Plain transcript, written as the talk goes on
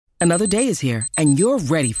Another day is here, and you're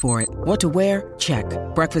ready for it. What to wear? Check.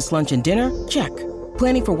 Breakfast, lunch, and dinner? Check.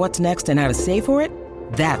 Planning for what's next and how to save for it?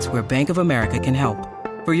 That's where Bank of America can help.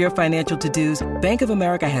 For your financial to-dos, Bank of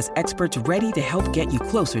America has experts ready to help get you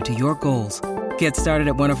closer to your goals. Get started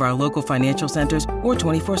at one of our local financial centers or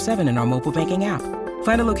 24/7 in our mobile banking app.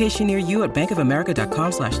 Find a location near you at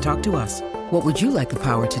bankofamerica.com/talktous. What would you like the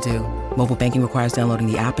power to do? Mobile banking requires downloading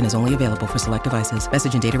the app and is only available for select devices.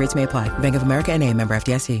 Message and data rates may apply. Bank of America N.A., member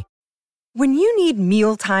FDIC. When you need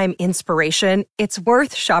mealtime inspiration, it's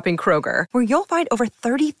worth shopping Kroger, where you'll find over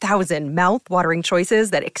 30,000 mouth-watering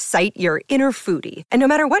choices that excite your inner foodie. And no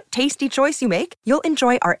matter what tasty choice you make, you'll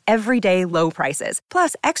enjoy our everyday low prices,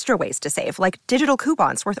 plus extra ways to save, like digital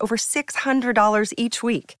coupons worth over $600 each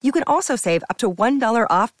week. You can also save up to $1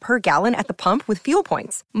 off per gallon at the pump with fuel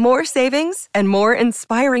points. More savings and more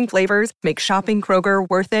inspiring flavors make shopping Kroger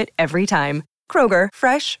worth it every time. Kroger,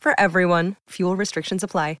 fresh for everyone. Fuel restrictions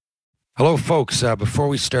apply. Hello, folks. Before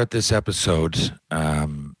we start this episode, I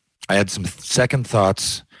had some second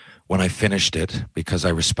thoughts when I finished it because I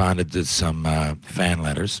responded to some fan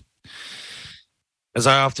letters, as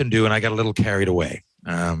I often do, and I got a little carried away.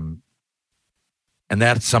 And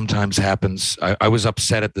that sometimes happens. I was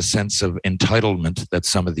upset at the sense of entitlement that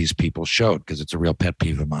some of these people showed because it's a real pet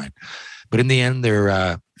peeve of mine. But in the end,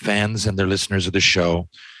 they're fans and they're listeners of the show,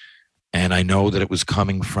 and I know that it was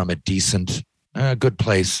coming from a decent, good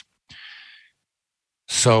place.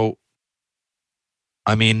 So,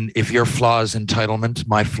 I mean, if your flaw is entitlement,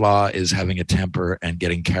 my flaw is having a temper and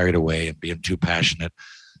getting carried away and being too passionate.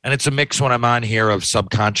 And it's a mix when I'm on here of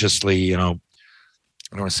subconsciously, I don't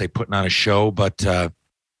want to say putting on a show, but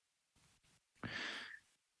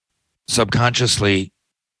subconsciously,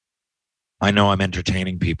 I know I'm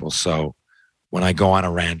entertaining people. So when I go on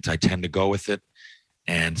a rant, I tend to go with it.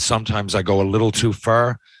 And sometimes I go a little too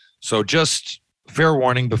far. So just fair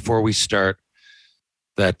warning before we start,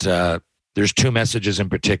 that there's two messages in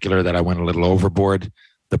particular that I went a little overboard.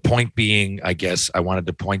 The point being, I guess I wanted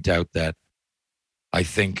to point out that I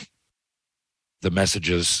think the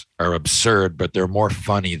messages are absurd, but they're more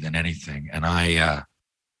funny than anything. And I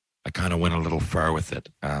kind of went a little far with it.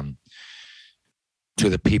 To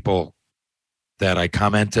the people that I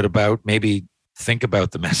commented about, maybe think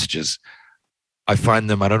about the messages. I find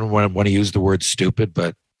them, I don't want to use the word stupid,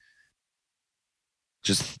 but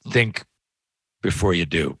just think before you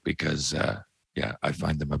do, because I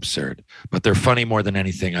find them absurd, but they're funny more than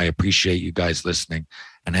anything. I appreciate you guys listening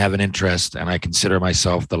and have an interest, and I consider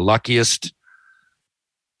myself the luckiest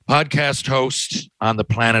podcast host on the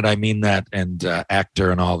planet. I mean that, and actor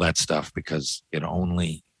and all that stuff, because it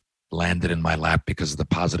only landed in my lap because of the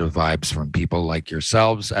positive vibes from people like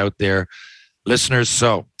yourselves out there, listeners.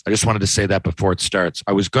 So I just wanted to say that before it starts.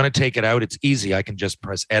 I was going to take it out. It's easy. I can just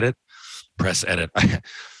press edit.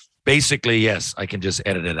 Basically, yes, I can just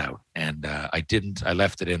edit it out. And I didn't. I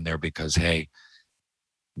left it in there because, hey,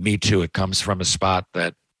 me too. It comes from a spot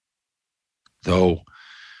that, though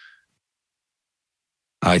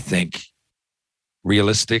I think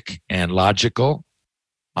realistic and logical,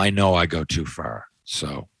 I know I go too far.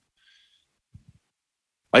 So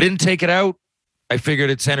I didn't take it out. I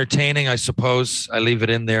figured it's entertaining, I suppose. I leave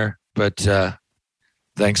it in there. But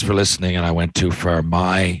thanks for listening. And I went too far.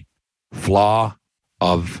 My flaw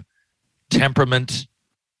of temperament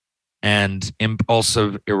and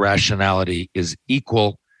impulsive irrationality is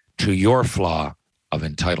equal to your flaw of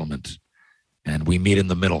entitlement. And we meet in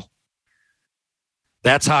the middle.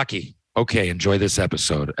 That's hockey. Okay, enjoy this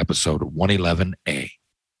episode 111A.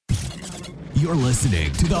 You're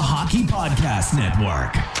listening to the Hockey Podcast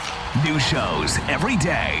Network. New shows every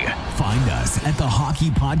day. Find us at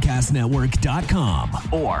thehockeypodcastnetwork.com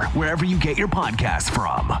or wherever you get your podcasts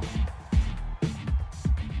from.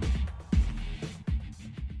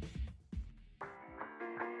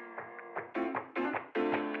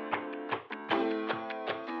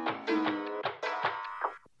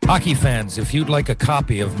 Hockey fans, if you'd like a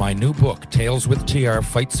copy of my new book, Tales with TR,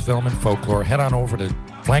 Fights, Film, and Folklore, head on over to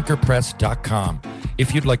flankerpress.com.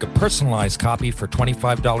 If you'd like a personalized copy for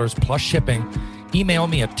 $25 plus shipping, email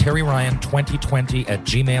me at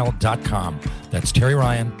terryryan2020@gmail.com. That's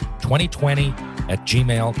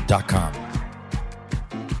terryryan2020@gmail.com.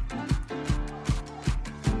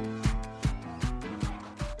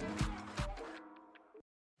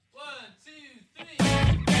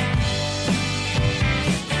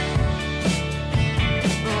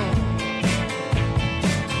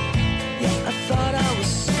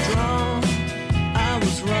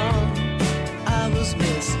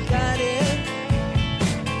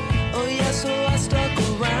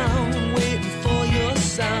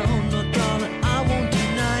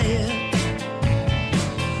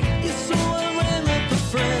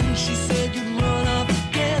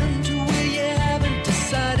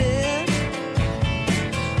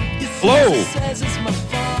 Hello.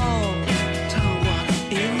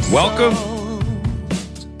 Welcome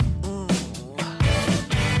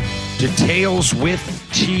to Tales with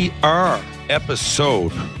TR,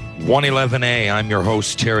 episode 111A. I'm your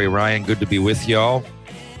host, Terry Ryan. Good to be with y'all.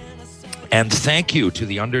 And thank you to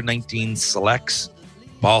the Under-19 Selects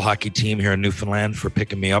ball hockey team here in Newfoundland for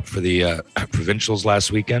picking me up for the provincials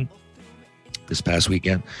this past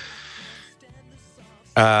weekend.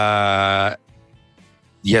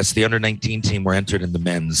 Yes, the Under-19 team were entered in the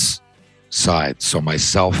men's side. So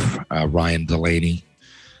myself, Ryan Delaney,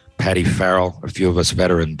 Patty Farrell, a few of us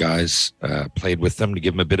veteran guys played with them to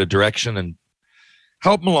give them a bit of direction and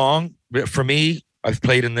help them along. For me, I've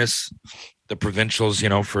played in the provincials,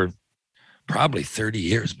 for probably 30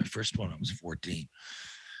 years. My first one, I was 14.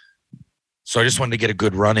 So I just wanted to get a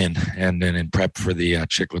good run in and then in prep for the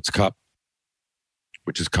Chicklets Cup,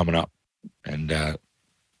 which is coming up. And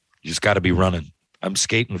you just got to be running. I'm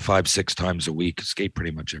skating 5-6 times a week. I skate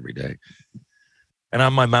pretty much every day. And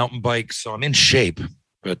on my mountain bike, so I'm in shape.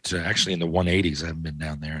 But actually in the 180s, I haven't been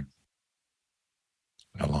down there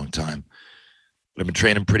in a long time. But I've been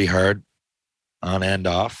training pretty hard, on and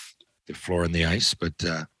off, the floor and the ice. But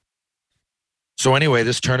so anyway,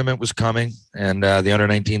 this tournament was coming, and the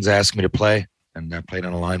Under-19s asked me to play. And I played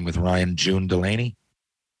on a line with Ryan June Delaney.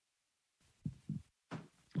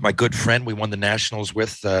 My good friend, we won the Nationals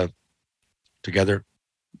with together,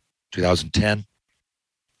 2010.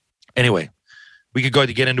 Anyway, we could go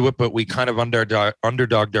to get into it, but we kind of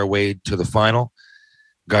underdogged our way to the final.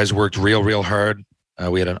 Guys worked real hard.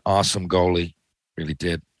 We had an awesome goalie, really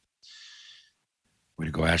did. Way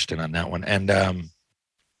to go, Ashton, on that one. And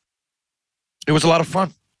it was a lot of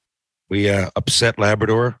fun. We upset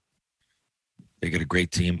Labrador. They got a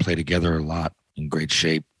great team, play together a lot, in great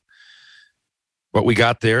shape. But we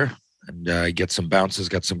got there. And get some bounces,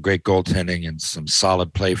 got some great goaltending and some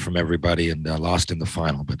solid play from everybody, and lost in the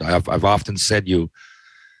final. But I've often said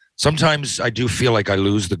sometimes I do feel like I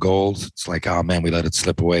lose the gold. It's like, oh man, we let it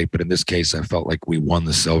slip away. But in this case, I felt like we won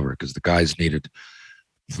the silver because the guys needed.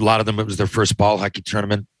 A lot of them, it was their first ball hockey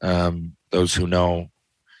tournament. Those who know,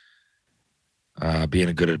 being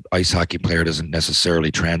a good ice hockey player doesn't necessarily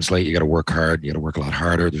translate. You got to work hard. You got to work a lot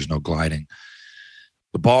harder. There's no gliding.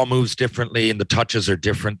 The ball moves differently, and the touches are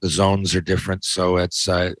different. The zones are different. So it's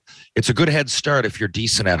a good head start if you're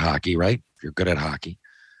decent at hockey, right? If you're good at hockey.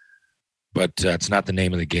 But it's not the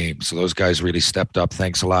name of the game. So those guys really stepped up.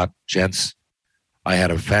 Thanks a lot, gents. I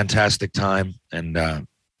had a fantastic time, and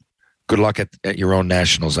good luck at your own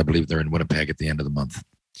nationals. I believe they're in Winnipeg at the end of the month.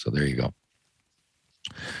 So there you go.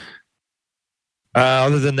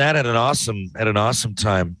 Other than that, had an awesome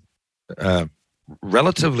time.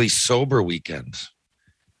 Relatively sober weekend,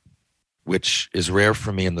 which is rare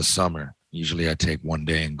for me in the summer. Usually I take one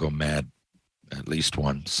day and go mad, at least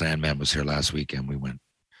one. Sandman was here last weekend. We went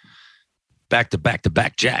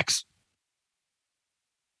back-to-back jacks.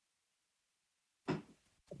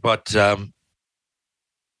 But I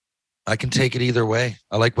can take it either way.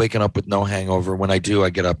 I like waking up with no hangover. When I do,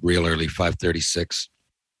 I get up real early, 5:36,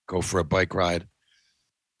 go for a bike ride,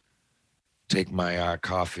 take my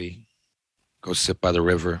coffee, go sit by the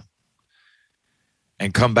river,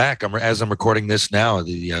 and come back. As I'm recording this now, it's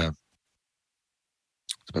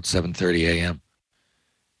about 7:30 a.m.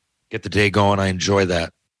 Get the day going. I enjoy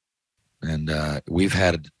that. And we've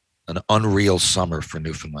had an unreal summer for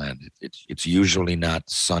Newfoundland. It's usually not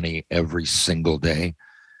sunny every single day.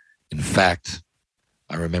 In fact,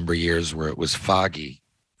 I remember years where it was foggy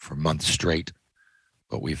for months straight,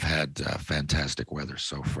 but we've had fantastic weather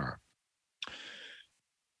so far.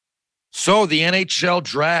 So the NHL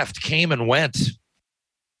draft came and went.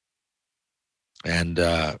 And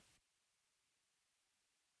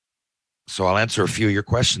so I'll answer a few of your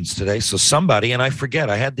questions today. So somebody, and I forget,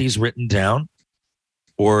 I had these written down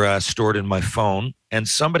or stored in my phone, and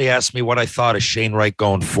somebody asked me what I thought of Shane Wright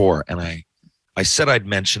going 4. And I said I'd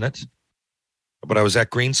mention it, but I was at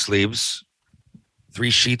Greensleeves, 3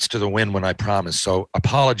 sheets to the wind when I promised. So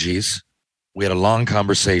apologies. We had a long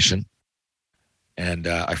conversation, and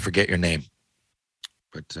I forget your name,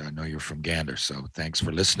 but I know you're from Gander. So thanks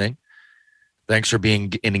for listening. Thanks for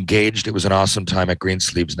being engaged. It was an awesome time at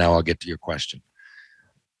Greensleeves. Now I'll get to your question.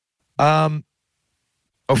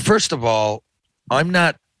 First of all, I'm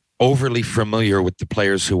not overly familiar with the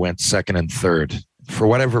players who went 2nd and 3rd. For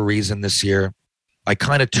whatever reason this year, I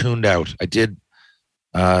kind of tuned out. I did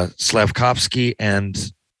Slavkovsky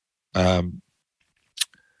and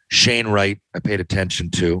Shane Wright I paid attention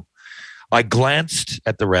to. I glanced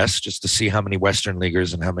at the rest just to see how many Western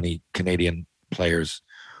Leaguers and how many Canadian players,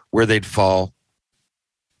 where they'd fall.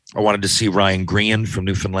 I wanted to see Ryan Green from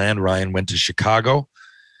Newfoundland. Ryan went to Chicago.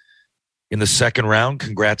 in the second round.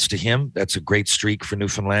 Congrats to him. That's a great streak for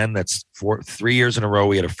Newfoundland. That's 3 years in a row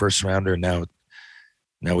we had a first rounder, and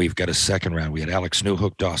now we've got a second round. We had Alex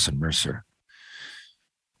Newhook, Dawson Mercer.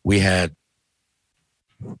 We had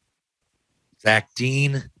Zach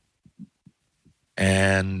Dean,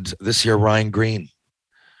 and this year Ryan Green.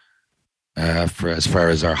 For as far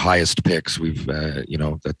as our highest picks, we've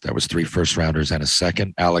that was 3 first rounders and a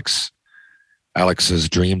second. Alex's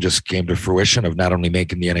dream just came to fruition of not only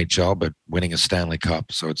making the NHL but winning a Stanley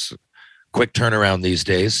Cup. So it's a quick turnaround these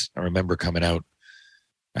days. I remember coming out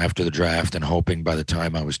after the draft and hoping by the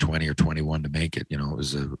time I was 20 or 21 to make it. It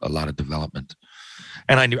was a lot of development.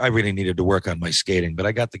 And I knew I really needed to work on my skating, but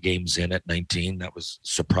I got the games in at 19. That was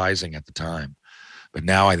surprising at the time. But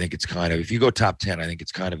now I think it's kind of, if you go top 10, I think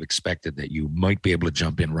it's kind of expected that you might be able to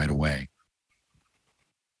jump in right away.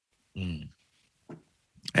 And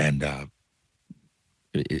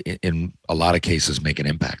in a lot of cases make an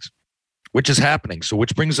impact, which is happening. So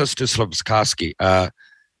which brings us to Slafkovsky.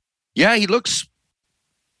 Yeah, he looks,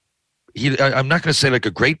 I'm not going to say like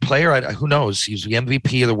a great player. Who knows? He's the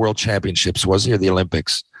MVP of the World Championships, was he, or the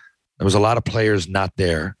Olympics? There was a lot of players not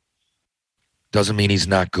there. Doesn't mean he's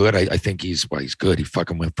not good. I think he's good. He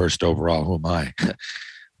fucking went first overall. Who am I?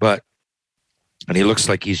 And he looks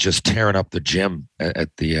like he's just tearing up the gym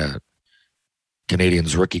at the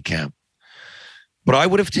Canadiens rookie camp. But I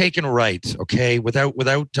would have taken Wright, okay,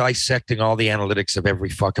 without dissecting all the analytics of every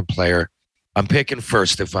fucking player. I'm picking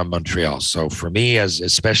first if I'm Montreal. So for me, as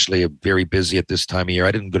especially very busy at this time of year,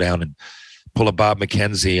 I didn't go down and pull a Bob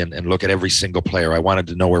McKenzie and look at every single player. I wanted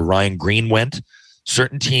to know where Ryan Green went.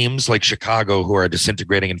 Certain teams like Chicago who are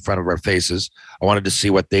disintegrating in front of our faces, I wanted to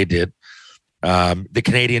see what they did. The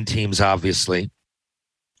Canadian teams, obviously.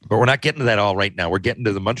 But we're not getting to that all right now. We're getting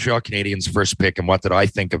to the Montreal Canadiens' first pick and what did I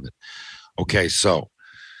think of it. Okay, so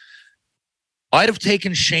I'd have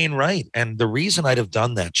taken Shane Wright. And the reason I'd have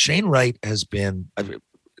done that, Shane Wright has been,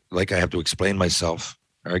 like I have to explain myself,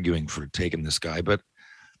 arguing for taking this guy, but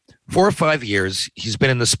 4 or 5 years, he's been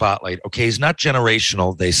in the spotlight. Okay, he's not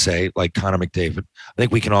generational, they say, like Connor McDavid. I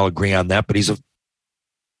think we can all agree on that, but he's a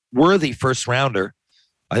worthy first rounder.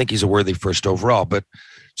 I think he's a worthy first overall. But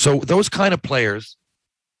so those kind of players,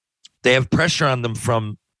 they have pressure on them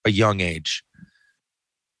from a young age.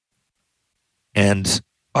 And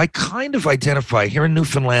I kind of identify here in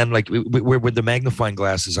Newfoundland, like we're with the magnifying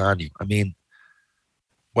glasses on you. I mean,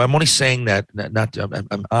 well, I'm only saying that,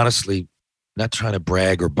 I'm honestly not trying to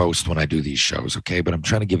brag or boast when I do these shows, okay? But I'm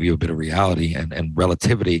trying to give you a bit of reality and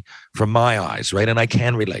relativity from my eyes, right? And I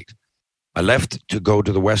can relate. I left to go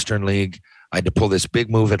to the Western League. I had to pull this big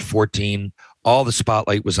move at 14. All the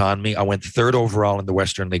spotlight was on me. I went 3rd overall in the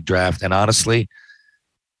Western League draft. And honestly,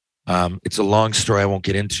 it's a long story I won't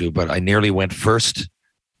get into, but I nearly went first.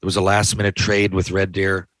 There was a last-minute trade with Red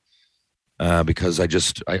Deer because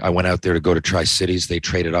I went out there to go to Tri-Cities. They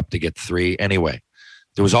traded up to get 3. Anyway,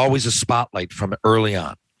 there was always a spotlight from early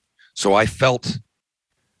on. So I felt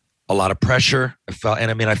a lot of pressure. I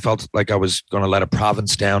felt like I was going to let a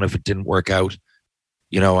province down if it didn't work out.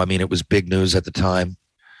 It was big news at the time.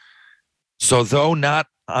 So though not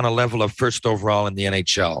on a level of first overall in the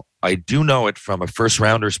NHL, I do know it from a first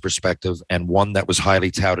rounder's perspective and one that was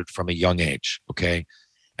highly touted from a young age. Okay.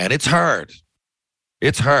 And it's hard.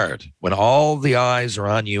 It's hard when all the eyes are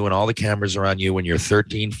on you and all the cameras are on you when you're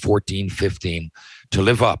 13, 14, 15 to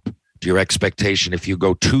live up to your expectation. If you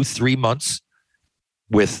go 2-3 months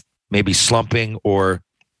with maybe slumping or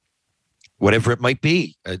whatever it might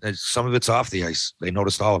be, some of it's off the ice. They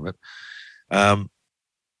noticed all of it.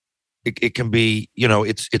 It can be,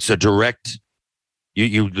 it's a direct,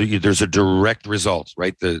 there's a direct result,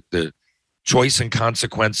 right? The choice and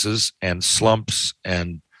consequences and slumps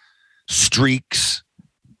and streaks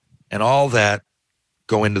and all that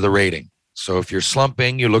go into the rating. So if you're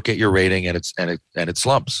slumping, you look at your rating and it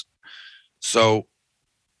slumps. So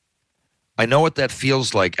I know what that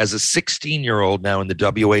feels like as a 16-year-old now in the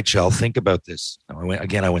WHL. Think about this. I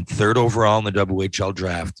went 3rd overall in the WHL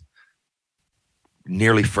draft,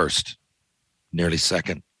 nearly first, nearly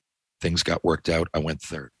second. Things got worked out. I went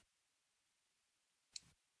 3rd.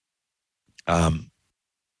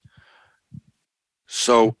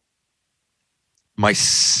 So I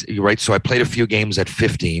played a few games at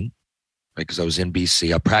 15. Because I was in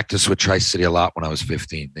BC. I practiced with Tri-City a lot when I was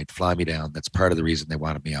 15. They'd fly me down. That's part of the reason they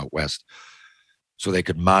wanted me out west. So they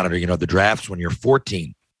could monitor, the drafts when you're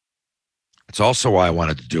 14. It's also why I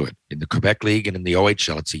wanted to do it. In the Quebec League and in the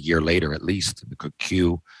OHL, it's a year later at least. In the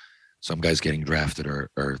Q, some guys getting drafted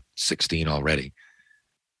are 16 already.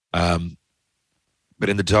 But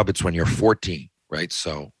in the dub, it's when you're 14, right?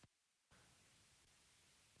 So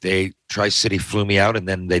Tri-City flew me out, and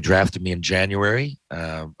then they drafted me in January.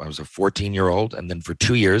 I was a 14-year-old, and then for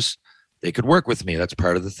 2 years, they could work with me. That's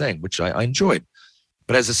part of the thing, which I enjoyed.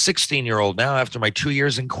 But as a 16-year-old now, after my 2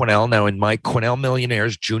 years in Quesnel, now in my Quesnel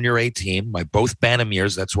Millionaires Junior A team, my both Bantam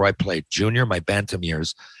years, that's where I played, junior, my Bantam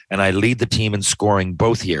years, and I lead the team in scoring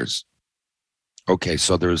both years. Okay,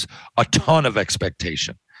 so there's a ton of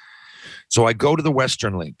expectation. So I go to the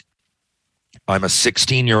Western League. I'm a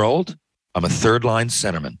 16-year-old. I'm a third-line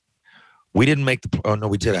centerman. We didn't make no,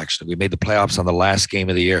 we did actually. We made the playoffs on the last game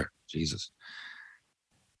of the year. Jesus.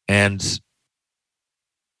 And,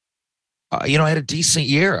 I had a decent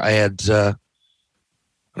year. I had, what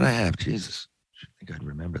did I have? Jesus. I think I'd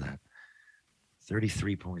remember that.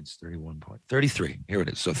 33 points, 31 points. 33. Here it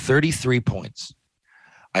is. So 33 points.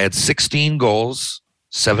 I had 16 goals,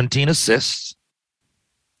 17 assists,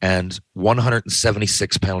 and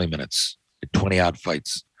 176 penalty minutes, 20-odd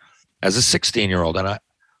fights as a 16-year-old. And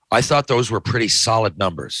I thought those were pretty solid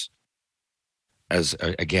numbers as,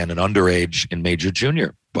 again, an underage in Major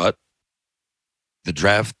Junior. But the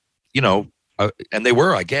draft, and they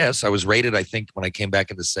were, I guess. I was rated, I think, when I came back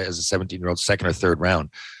as a 17-year-old, second or third round.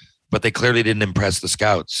 But they clearly didn't impress the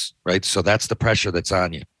scouts, right? So that's the pressure that's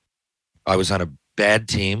on you. I was on a bad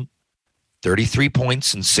team, 33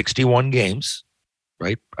 points in 61 games,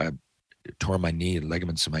 right? I tore my knee,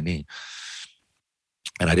 ligaments in my knee.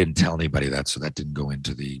 And I didn't tell anybody that, so that didn't go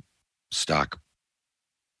into the stock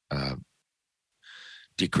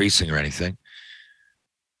decreasing or anything.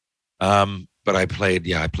 But I played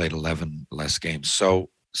 11 less games. So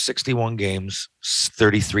 61 games,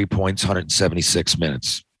 33 points, 176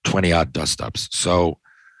 minutes, 20-odd dust-ups. So,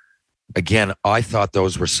 again, I thought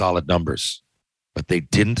those were solid numbers, but they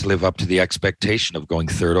didn't live up to the expectation of going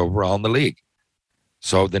third overall in the league.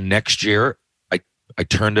 So the next year, I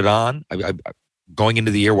turned it on. Going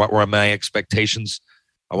into the year, what were my expectations?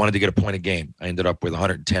 I wanted to get a point a game. I ended up with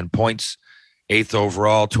 110 points, 8th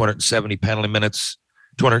overall, 270 penalty minutes,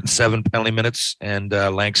 207 penalty minutes, and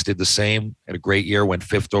Lanks did the same. Had a great year, went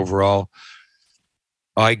 5th overall.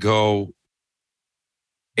 I go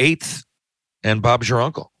 8th, and Bob's your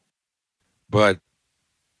uncle. But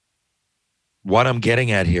what I'm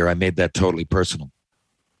getting at here, I made that totally personal,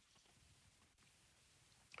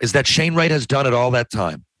 is that Shane Wright has done it all that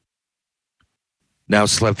time. Now,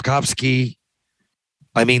 Slafkovsky,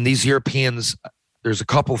 these Europeans, there's a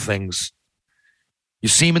couple things. You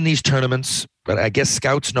see them in these tournaments, but I guess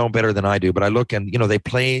scouts know better than I do. But I look and, they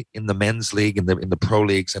play in the men's league, in the pro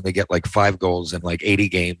leagues, and they get like 5 goals in like 80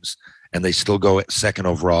 games, and they still go at second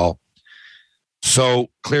overall. So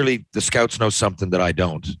clearly the scouts know something that I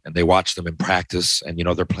don't, and they watch them in practice, and,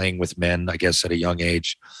 they're playing with men, I guess, at a young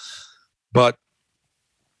age. But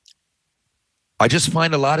I just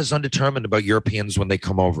find a lot is undetermined about Europeans when they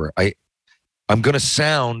come over. I'm going to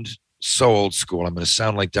sound so old school. I'm going to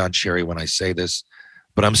sound like Don Cherry when I say this,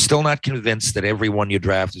 but I'm still not convinced that everyone you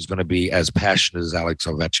draft is going to be as passionate as Alex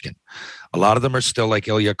Ovechkin. A lot of them are still like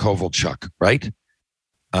Ilya Kovalchuk, right?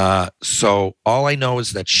 So all I know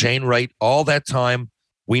is that Shane Wright, all that time,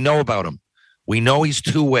 we know about him. We know he's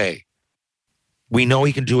two-way. We know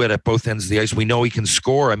he can do it at both ends of the ice. We know he can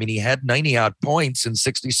score. He had 90-odd points in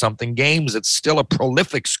 60-something games. It's still a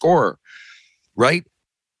prolific scorer, right?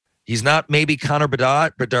 He's not maybe Connor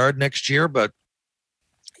Bedard next year, but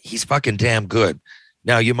he's fucking damn good.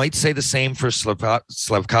 Now, you might say the same for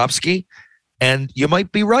Slafkovsky, and you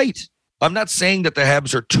might be right. I'm not saying that the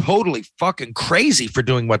Habs are totally fucking crazy for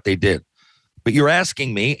doing what they did, but you're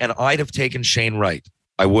asking me, and I'd have taken Shane Wright.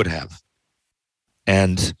 I would have.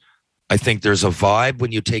 And I think there's a vibe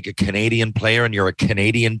when you take a Canadian player and you're a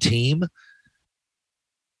Canadian team.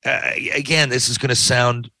 Again, this is going to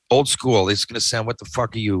sound old school. This is going to sound, what the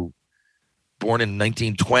fuck are you, born in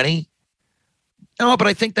 1920? No, but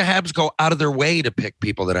I think the Habs go out of their way to pick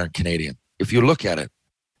people that aren't Canadian, if you look at it.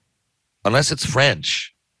 Unless it's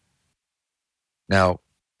French. Now,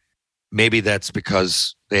 maybe that's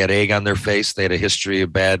because they had egg on their face. They had a history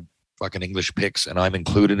of bad fucking English picks, and I'm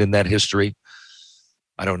included in that history.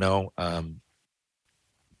 I don't know.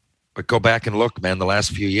 But go back and look, man, the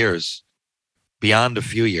last few years, beyond a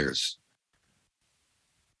few years,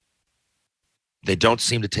 they don't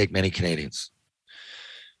seem to take many Canadians.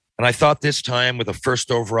 And I thought this time with a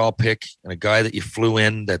first overall pick and a guy that you flew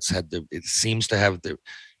in it seems to have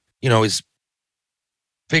his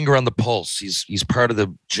finger on the pulse. He's part of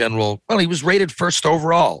the general, he was rated first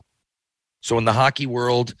overall. So in the hockey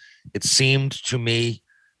world, it seemed to me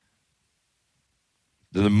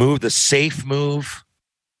the safe move,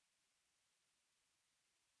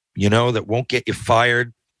 that won't get you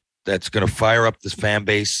fired, that's going to fire up this fan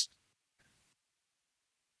base.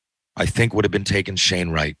 I think would have been taking Shane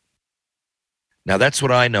Wright. Now, that's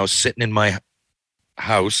what I know, sitting in my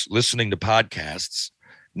house, listening to podcasts,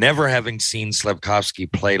 never having seen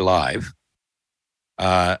Slafkovsky play live,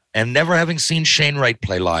 and never having seen Shane Wright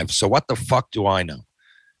play live. So what the fuck do I know?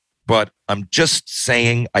 But I'm just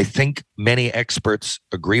saying, I think many experts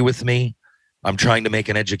agree with me. I'm trying to make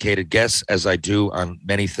an educated guess, as I do on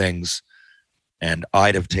many things. And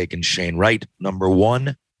I'd have taken Shane Wright, number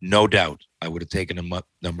one, no doubt. I would have taken him up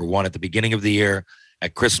number one at the beginning of the year,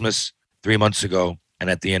 at Christmas, 3 months ago, and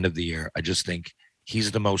at the end of the year. I just think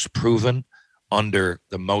he's the most proven under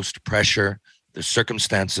the most pressure. The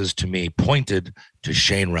circumstances, to me, pointed to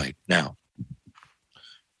Shane Wright. Now,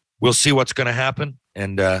 we'll see what's going to happen.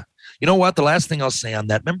 And you know what? The last thing I'll say on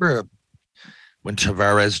that, remember when John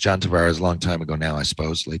Tavares, a long time ago now, I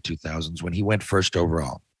suppose, late 2000s, when he went first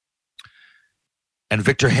overall, and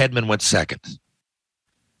Victor Hedman went second.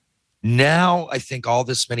 Now, I think all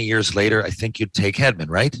this many years later, I think you'd take Hedman,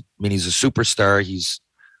 right? I mean, he's a superstar. He's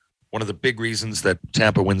one of the big reasons that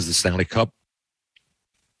Tampa wins the Stanley Cup.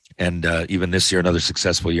 And even this year, another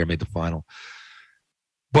successful year, made the final.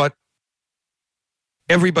 But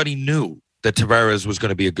everybody knew that Tavares was going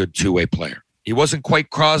to be a good two-way player. He wasn't quite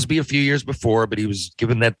Crosby a few years before, but he was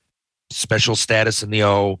given that special status in the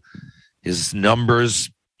O. His numbers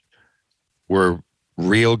were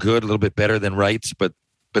real good, a little bit better than Wright's, but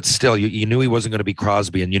still, you knew he wasn't going to be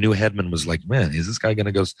Crosby, and you knew Hedman was like, man, is this guy going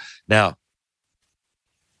to go? Now,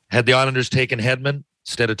 had the Islanders taken Hedman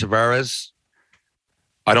instead of Tavares,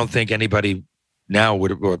 I don't think anybody now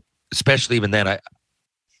would have, or especially even then,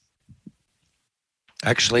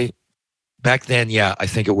 actually, back then, yeah, I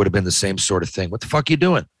think it would have been the same sort of thing. What the fuck are you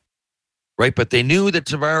doing? Right? But they knew that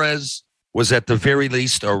Tavares was at the very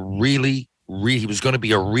least he was going to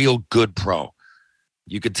be a real good pro.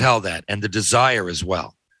 You could tell that. And the desire as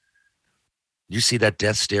well. You see that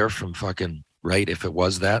death stare from fucking Wright, if it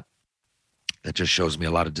was that? That just shows me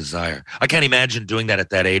a lot of desire. I can't imagine doing that at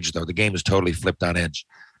that age, though. The game is totally flipped on edge.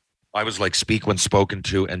 I was like, speak when spoken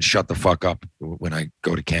to and shut the fuck up when I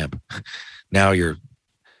go to camp. Now you're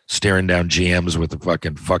staring down GMs with the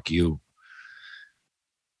fucking fuck you.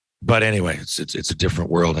 But anyway, it's a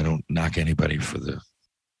different world. I don't knock anybody for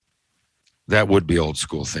that would be old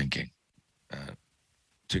school thinking.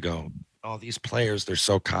 To go, oh, these players, they're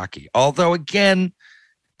so cocky. Although, again,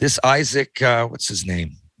 this Isaac, what's his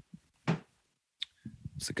name?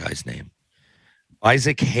 What's the guy's name?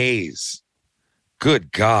 Isaac Hayes.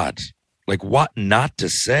 Good God. Like, what not to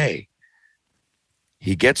say?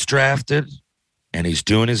 He gets drafted, and he's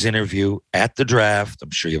doing his interview at the draft.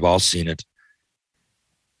 I'm sure you've all seen it.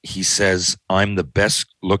 He says, I'm the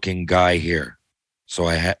best-looking guy here. So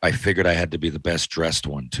I figured I had to be the best-dressed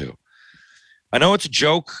one, too. I know it's a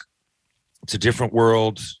joke. It's a different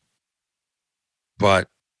world. But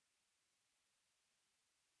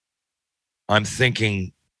I'm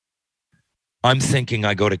thinking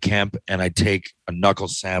I go to camp and I take a knuckle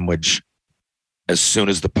sandwich as soon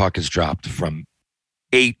as the puck is dropped from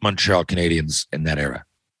 8 Montreal Canadiens in that era.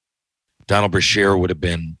 Donald Brashear would have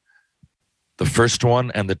been the first one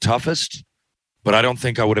and the toughest, but I don't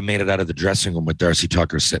think I would have made it out of the dressing room with Darcy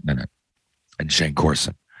Tucker sitting in it and Shane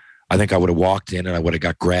Corson. I think I would have walked in and I would have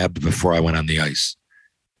got grabbed before I went on the ice.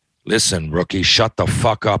 Listen, rookie, shut the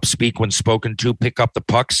fuck up. Speak when spoken to. Pick up the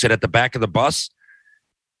puck. Sit at the back of the bus.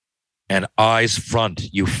 And eyes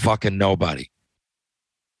front, you fucking nobody.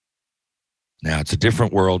 Now, it's a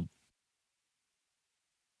different world.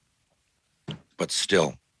 But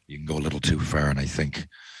still, you can go a little too far. And I think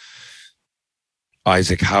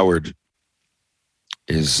Isaac Howard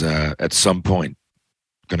is at some point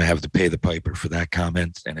going to have to pay the piper for that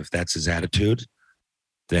comment. And if that's his attitude,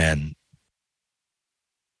 then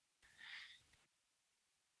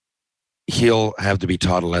he'll have to be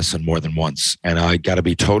taught a lesson more than once. And I got to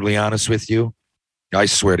be totally honest with you. I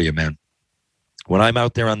swear to you, man, when I'm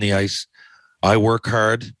out there on the ice, I work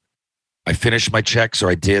hard. I finish my checks, or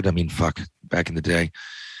I did. I mean, fuck, back in the day,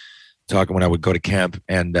 talking when I would go to camp.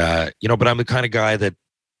 And, but I'm the kind of guy that,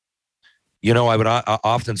 I would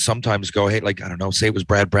often sometimes go, hey, like, I don't know, say it was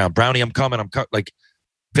Brad Brown. Brownie, I'm coming. Like,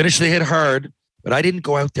 finish the hit hard. But I didn't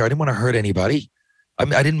go out there. I didn't want to hurt anybody.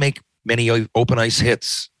 I didn't make many open ice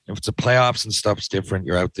hits. If it's the playoffs and stuff, it's different.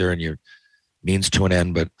 You're out there and you're means to an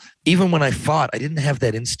end. But even when I fought, I didn't have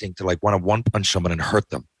that instinct to like want to one punch someone and hurt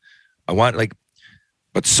them.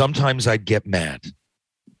 But sometimes I'd get mad.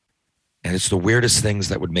 And it's the weirdest things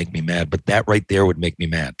that would make me mad. But that right there would make me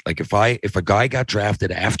mad. Like if a guy got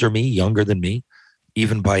drafted after me, younger than me,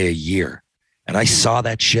 even by a year, and I saw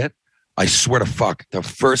that shit, I swear to fuck, the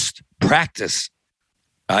first practice,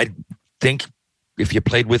 I'd think if you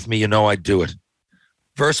played with me, I'd do it.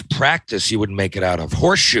 First practice, you wouldn't make it out of.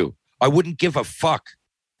 Horseshoe, I wouldn't give a fuck.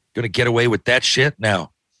 Going to get away with that shit?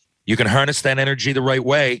 Now, you can harness that energy the right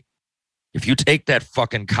way. If you take that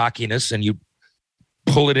fucking cockiness and you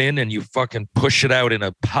pull it in and you fucking push it out in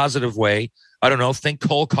a positive way, I don't know, think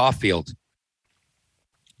Cole Caulfield,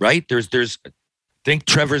 right? Think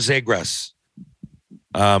Trevor Zegras.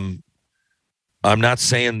 I'm not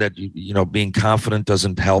saying that, being confident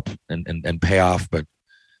doesn't help and pay off, but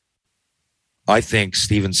I think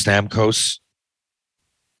Steven Stamkos,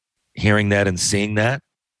 hearing that and seeing that,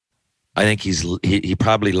 I think he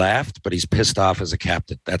probably laughed, but he's pissed off as a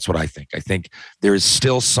captain. That's what I think. I think there is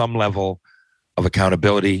still some level of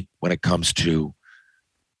accountability when it comes to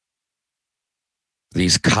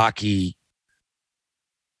these cocky,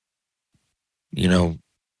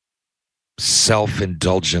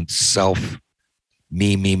 self-indulgent,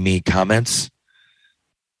 me comments.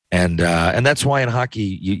 And that's why in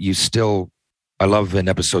hockey, you still, I love in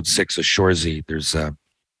episode 6 of Shoresy,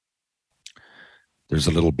 there's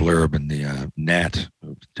a little blurb in the Nat.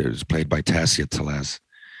 It was played by Tassia Telez.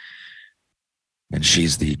 And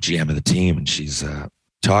she's the GM of the team, and she's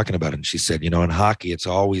talking about it. And she said, in hockey, it's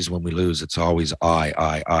always when we lose, it's always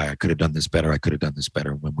I could have done this better. I could have done this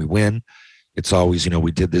better. When we win, it's always,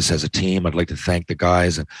 we did this as a team. I'd like to thank the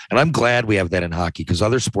guys. And I'm glad we have that in hockey, because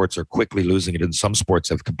other sports are quickly losing it, and some sports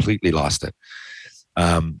have completely lost it.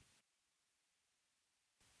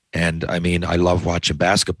 And I mean, I love watching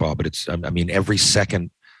basketball, but every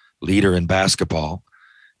second leader in basketball,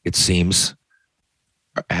 it seems,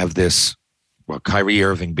 have this, Kyrie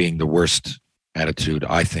Irving being the worst attitude,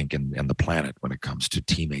 I think, in the planet when it comes to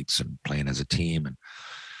teammates and playing as a team.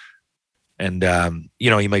 And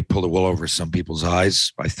he might pull the wool over some people's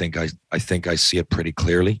eyes. I think I see it pretty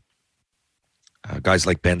clearly. Guys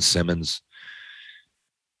like Ben Simmons,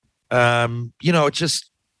 it just,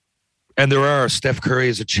 and there are, Steph Curry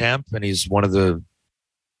is a champ, and he's one of the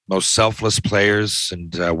most selfless players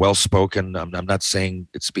and well-spoken. I'm not saying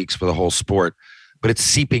it speaks for the whole sport, but it's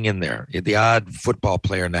seeping in there. The odd football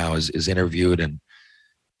player now is interviewed, and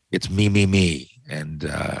it's me. And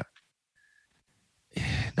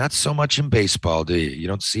not so much in baseball, do you? You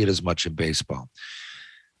don't see it as much in baseball.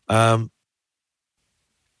 And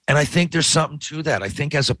I think there's something to that. I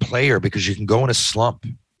think as a player, because you can go in a slump,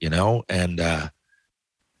 and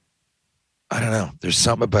I don't know. There's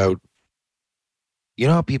something about,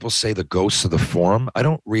 how people say the ghosts of the Forum? I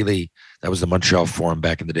don't really, that was the Montreal Forum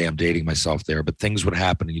back in the day. I'm dating myself there, but things would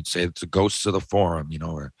happen and you'd say it's the ghosts of the Forum,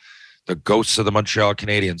 or the ghosts of the Montreal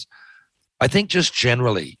Canadiens. I think just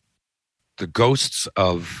generally the ghosts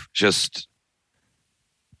of just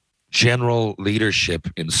general leadership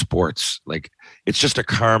in sports, like it's just a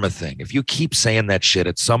karma thing. If you keep saying that shit,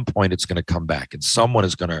 at some point it's going to come back and someone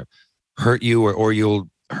is going to hurt you or you'll,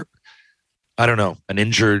 I don't know, an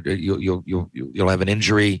injured, you'll have an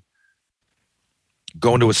injury,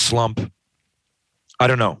 go into a slump. I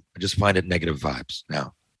don't know. I just find it negative vibes.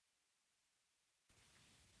 Now,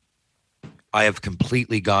 I have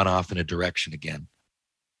completely gone off in a direction again.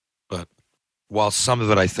 But while some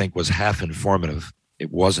of it I think was half informative,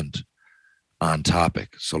 it wasn't on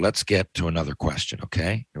topic. So let's get to another question,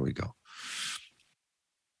 okay? Here we go.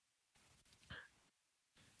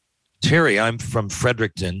 Terry, I'm from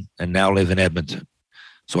Fredericton and now live in Edmonton.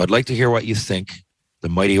 So I'd like to hear what you think the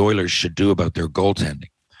Mighty Oilers should do about their goaltending.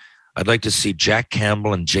 I'd like to see Jack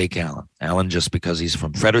Campbell and Jake Allen. Allen just because he's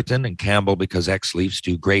from Fredericton, and Campbell because ex-Leafs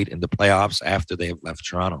do great in the playoffs after they have left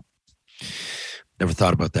Toronto. Never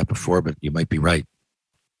thought about that before, but you might be right.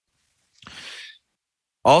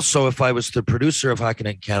 Also, if I was the producer of Hockey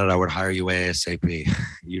Night in Canada, I would hire you ASAP.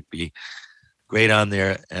 You'd be great on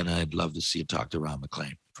there, and I'd love to see you talk to Ron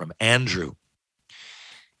McLean. From Andrew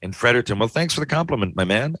in Fredericton. Well, thanks for the compliment, my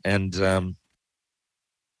man. And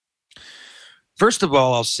first of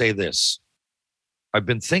all, I'll say this. I've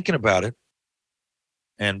been thinking about it.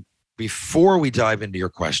 And before we dive into your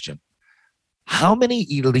question, how many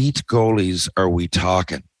elite goalies are we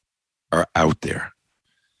talking are out there?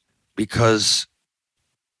 Because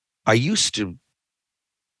I used to,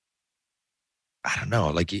 I don't know,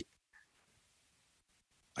 like I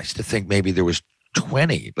used to think maybe there was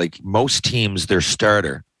 20. Like most teams, their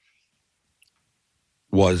starter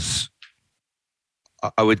was,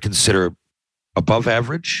 I would consider, above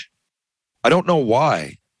average. I don't know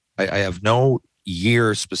why. I have no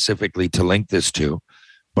year specifically to link this to,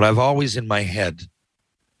 but I've always in my head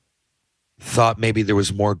thought maybe there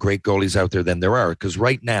was more great goalies out there than there are. Because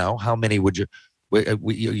right now, how many would you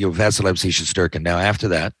Vasilevsky, Shesterkin. Now after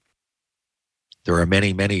that, there are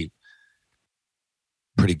many, many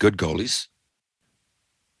pretty good goalies.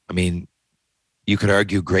 I mean, You could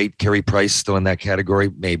argue great. Carey Price still in that category.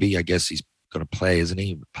 Maybe. I guess he's going to play, isn't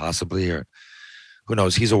he? Possibly. Or who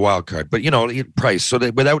knows? He's a wild card. But, Price. So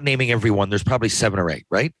that without naming everyone, there's probably 7 or 8,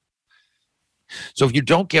 right? So if you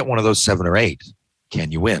don't get one of those 7 or 8,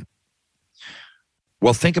 can you win?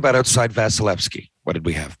 Well, think about outside Vasilevsky. What did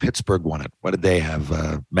we have? Pittsburgh won it. What did they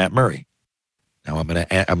have? Matt Murray. Now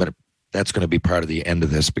that's going to be part of the end of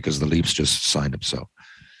this because the Leafs just signed him. So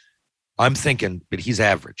I'm thinking, but he's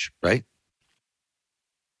average, right?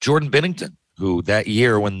 Jordan Binnington, who that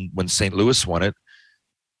year when St. Louis won it,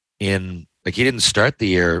 he didn't start the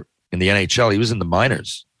year in the NHL. He was in the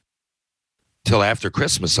minors till after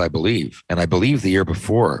Christmas, I believe. And I believe the year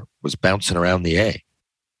before was bouncing around the A.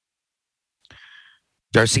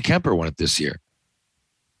 Darcy Kemper won it this year.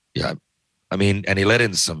 Yeah. And he let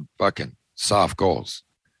in some fucking soft goals.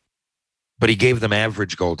 But he gave them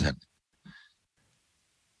average goaltending.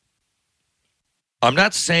 I'm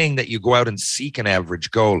not saying that you go out and seek an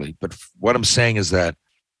average goalie, but what I'm saying is that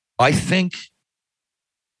I think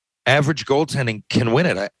average goaltending can win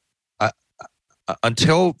it.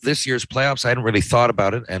 Until this year's playoffs, I hadn't really thought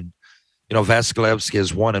about it. And, Vasilevsky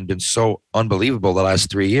has won and been so unbelievable the last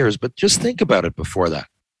 3 years, but just think about it before that.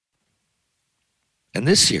 And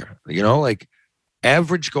this year,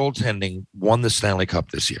 average goaltending won the Stanley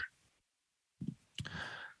Cup this year.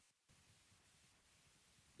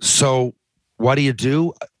 So what do you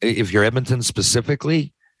do if you're Edmonton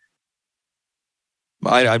specifically?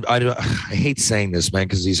 I hate saying this, man,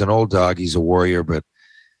 because he's an old dog. He's a warrior, but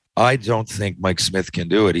I don't think Mike Smith can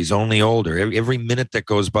do it. He's only older. Every minute that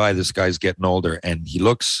goes by, this guy's getting older, and he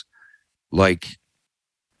looks like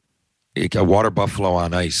a water buffalo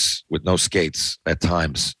on ice with no skates at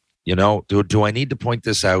times. Do I need to point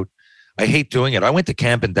this out? I hate doing it. I went to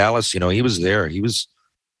camp in Dallas. He was there.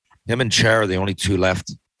 Him and Chara, the only 2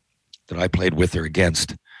 left that I played with or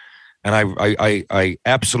against. And I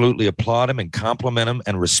absolutely applaud him and compliment him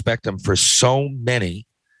and respect him for so many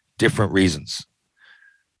different reasons.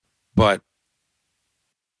 But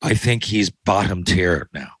I think he's bottom tier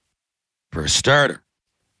now. For a starter,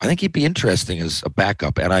 I think he'd be interesting as a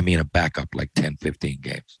backup. And I mean a backup like 10, 15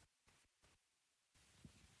 games.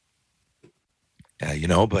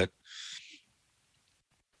 But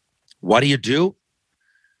what do you do?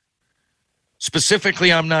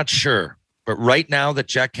 Specifically, I'm not sure. But right now that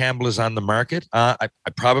Jack Campbell is on the market, I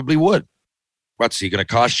probably would. What's he going to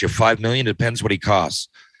cost you? $5 million? It depends what he costs.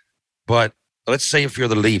 But let's say if you're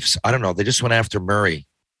the Leafs, I don't know. They just went after Murray.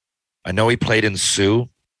 I know he played in Sioux,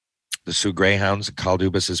 the Sioux Greyhounds. Kyle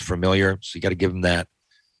Dubas is familiar, so you got to give him that.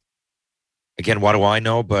 Again, what do I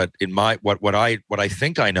know? But in what I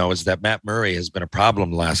think I know is that Matt Murray has been a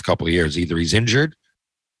problem the last couple of years. Either he's injured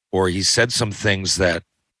or he's said some things that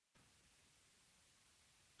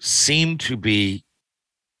seem to be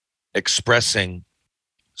expressing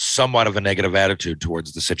somewhat of a negative attitude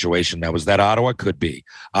towards the situation. Now, was that Ottawa? Could be.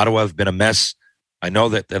 Ottawa have been a mess. I know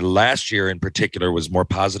that last year in particular was more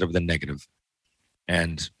positive than negative.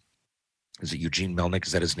 And is it Eugene Melnick?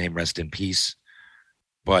 Is that his name? Rest in peace.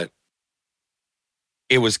 But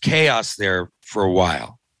it was chaos there for a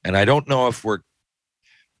while. And I don't know if we're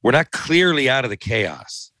not clearly out of the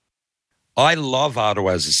chaos. I love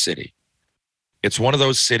Ottawa as a city. It's one of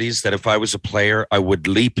those cities that if I was a player, I would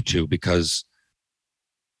leap to because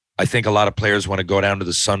I think a lot of players want to go down to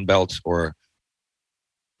the Sun Belt or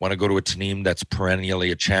want to go to a team that's perennially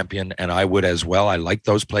a champion, and I would as well. I like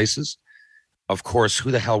those places. Of course, who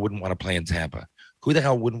the hell wouldn't want to play in Tampa? Who the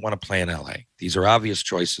hell wouldn't want to play in LA? These are obvious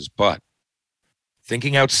choices, but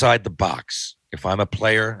thinking outside the box, if I'm a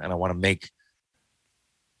player and I want to make,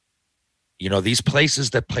 these places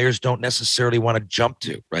that players don't necessarily want to jump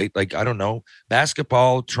to, right? Like, I don't know,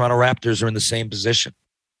 basketball, Toronto Raptors are in the same position,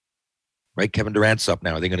 right? Kevin Durant's up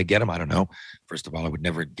now. Are they going to get him? I don't know. First of all, I would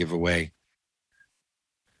never give away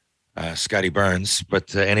Scotty Burns.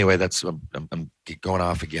 But anyway, I'm going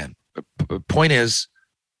off again. But point is,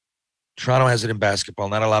 Toronto has it in basketball.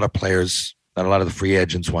 Not a lot of players, not a lot of the free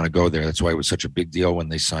agents want to go there. That's why it was such a big deal when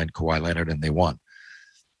they signed Kawhi Leonard and they won.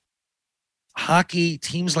 Hockey,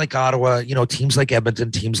 teams like Ottawa, teams like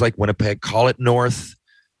Edmonton, teams like Winnipeg, call it North,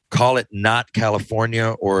 call it not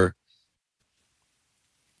California, or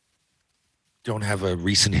don't have a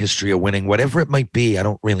recent history of winning, whatever it might be. I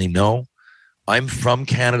don't really know. I'm from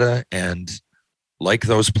Canada and like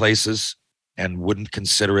those places and wouldn't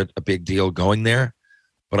consider it a big deal going there.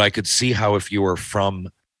 But I could see how if you were from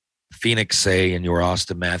Phoenix, say, and you were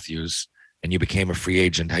Austin Matthews, and you became a free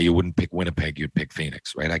agent, how you wouldn't pick Winnipeg, you'd pick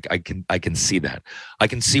Phoenix, right? I can see that. I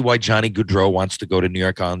can see why Johnny Gaudreau wants to go to New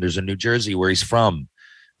York Islanders in New Jersey, where he's from,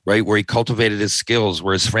 right? Where he cultivated his skills,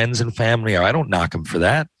 where his friends and family are. I don't knock him for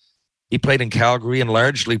that. He played in Calgary and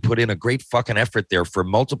largely put in a great fucking effort there for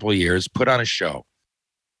multiple years, put on a show.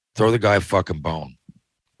 Throw the guy a fucking bone.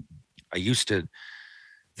 I used to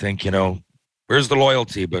think, where's the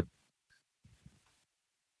loyalty? But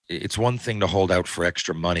it's one thing to hold out for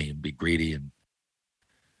extra money and be greedy,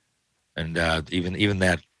 and even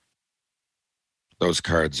that, those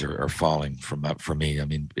cards are falling for me. I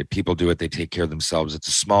mean, if people do it, they take care of themselves. It's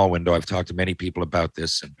a small window. I've talked to many people about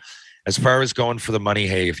this, and as far as going for the money,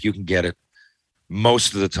 hey, if you can get it,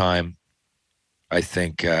 most of the time, I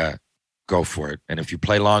think go for it. And if you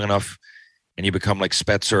play long enough and you become like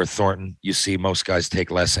Spezza or Thornton, you see most guys take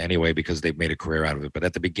less anyway because they've made a career out of it. But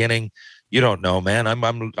at the beginning, you don't know, man.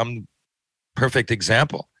 I'm perfect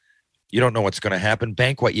example. You don't know what's going to happen.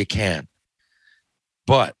 Bank what you can.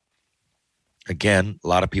 But again, a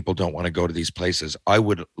lot of people don't want to go to these places. I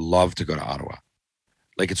would love to go to Ottawa.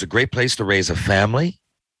 Like, it's a great place to raise a family.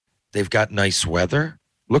 They've got nice weather.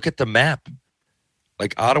 Look at the map.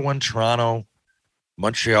 Like Ottawa and Toronto,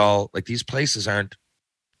 Montreal, like these places aren't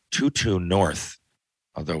too north.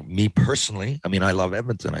 Although me personally, I mean, I love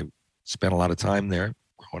Edmonton. I spent a lot of time there.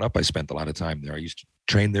 Growing up, I spent a lot of time there. I used to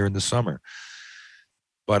train there in the summer.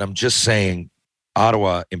 But I'm just saying,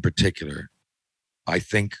 Ottawa in particular, I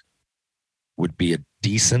think would be a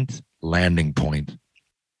decent landing point.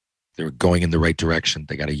 They're going in the right direction.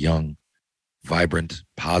 They got a young, vibrant,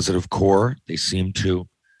 positive core. They seem to.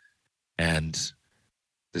 And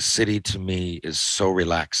the city to me is so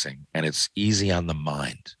relaxing, and it's easy on the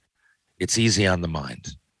mind. It's easy on the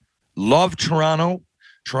mind. Love Toronto.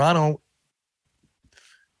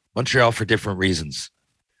 Montreal for different reasons.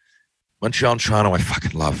 Montreal and Toronto I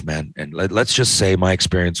fucking love, man. And let's just say my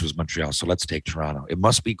experience was Montreal, so let's take Toronto. It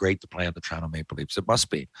must be great to play at the Toronto Maple Leafs. It must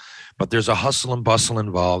be. But there's a hustle and bustle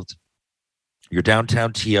involved. You're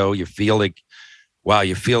downtown TO. You feel like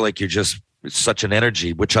you're just such an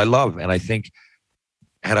energy, which I love. And I think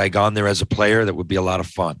had I gone there as a player, that would be a lot of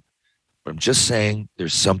fun. But I'm just saying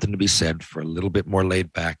there's something to be said for a little bit more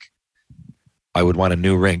laid back. I would want a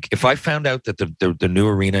new rink. If I found out that the new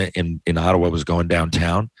arena in Ottawa was going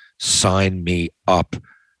downtown, sign me up.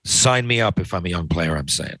 Sign me up if I'm a young player, I'm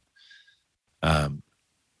saying. But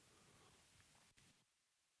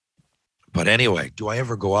anyway, do I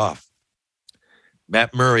ever go off?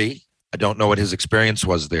 Matt Murray, I don't know what his experience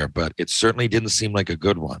was there, but it certainly didn't seem like a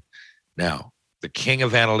good one. Now, the king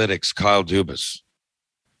of analytics, Kyle Dubas,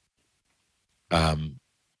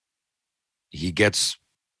 he gets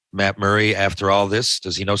Matt Murray after all this.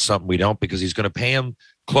 Does he know something we don't? Because he's going to pay him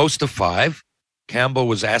close to $5. Campbell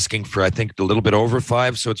was asking for, I think, a little bit over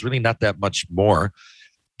 $5, so it's really not that much more.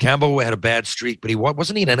 Campbell had a bad streak, but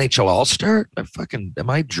wasn't he an NHL All-Star? Am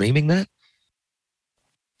I dreaming that?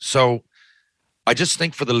 So I just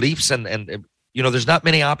think for the Leafs and there's not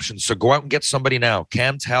many options. So go out and get somebody now.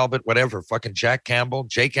 Cam Talbot, whatever. Fucking Jack Campbell,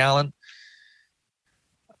 Jake Allen.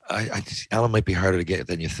 Allen might be harder to get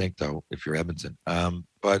than you think, though, if you're Edmonton.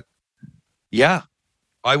 But yeah,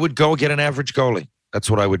 I would go get an average goalie. That's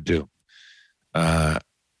what I would do.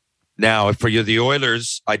 Now, if you're the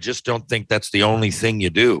Oilers, I just don't think that's the only thing you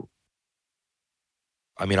do.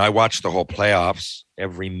 I mean, I watched the whole playoffs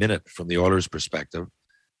every minute from the Oilers' perspective.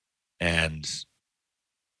 And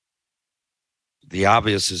the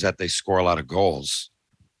obvious is that they score a lot of goals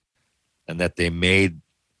and that they made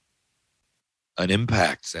an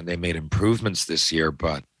impact and they made improvements this year.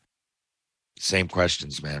 But same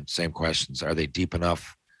questions, man. Same questions. Are they deep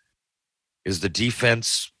enough? Is the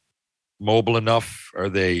defense mobile enough? Are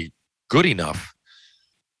they good enough?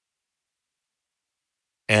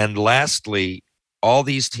 And lastly, all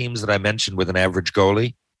these teams that I mentioned with an average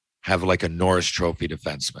goalie have like a Norris Trophy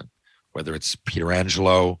defenseman, whether it's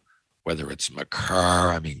Pietrangelo, whether it's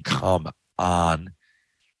Makar. I mean, come on.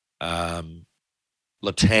 Letang.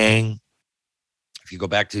 If you go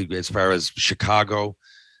back to as far as Chicago,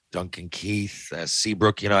 Duncan Keith,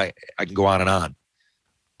 Seabrook, I can go on and on.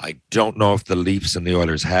 I don't know if the Leafs and the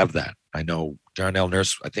Oilers have that. I know Darnell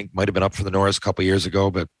Nurse, I think, might have been up for the Norris a couple of years ago,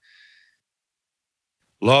 but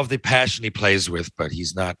love the passion he plays with, but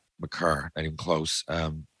he's not Makar, not even close.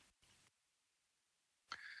 Who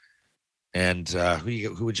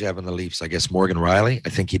would you have in the Leafs? I guess Morgan Riley. I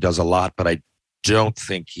think he does a lot, but I don't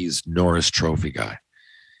think he's Norris Trophy guy.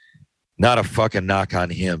 Not a fucking knock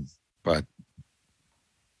on him, but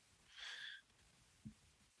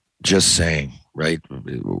just saying, right?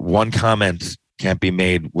 One comment can't be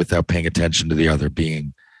made without paying attention to the other,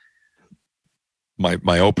 being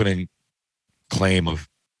my opening claim of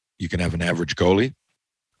you can have an average goalie.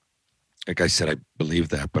 Like I said, I believe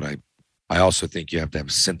that, but I also think you have to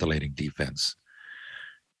have scintillating defense.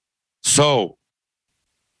 So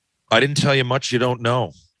I didn't tell you much you don't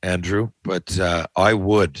know. Andrew, but I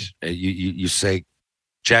would. You say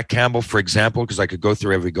Jack Campbell, for example, because I could go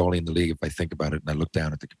through every goalie in the league if I think about it and I look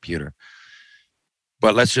down at the computer.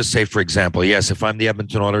 But let's just say, for example, yes, if I'm the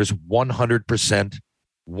Edmonton Oilers, 100%,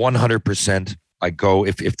 I go.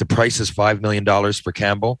 If the price is $5 million for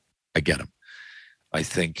Campbell, I get him. I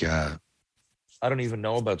think, I don't even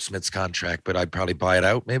know about Smith's contract, but I'd probably buy it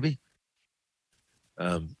out maybe.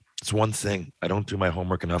 It's one thing. I don't do my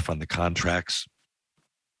homework enough on the contracts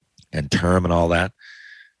and term and all that.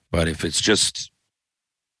 But if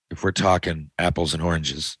we're talking apples and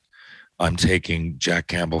oranges, I'm taking Jack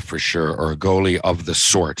Campbell for sure, or a goalie of the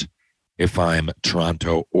sort if I'm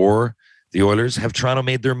Toronto or the Oilers. Have Toronto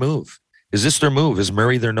made their move? Is this their move? Is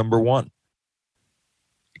Murray their number one?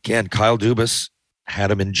 Again, Kyle Dubas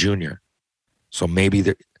had him in junior. So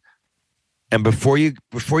maybe and before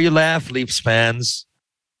you laugh, Leafs fans,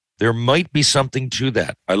 there might be something to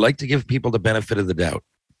that. I like to give people the benefit of the doubt.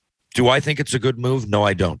 Do I think it's a good move? No,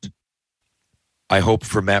 I don't. I hope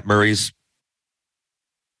for Matt Murray's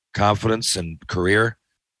confidence and career.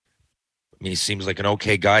 I mean, he seems like an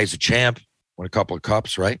okay guy. He's a champ. Won a couple of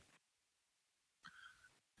cups, right?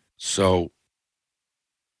 So,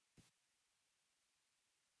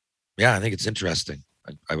 yeah, I think it's interesting.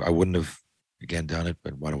 I wouldn't have, again, done it,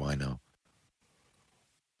 but what do I know?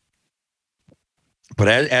 But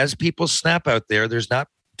as people snap out there, there's not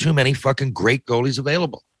too many fucking great goalies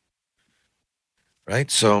available.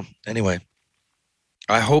 Right? So, anyway,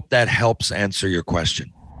 I hope that helps answer your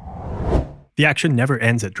question. The action never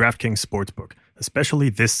ends at DraftKings Sportsbook, especially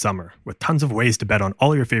this summer. With tons of ways to bet on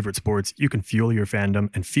all your favorite sports, you can fuel your fandom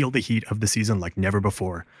and feel the heat of the season like never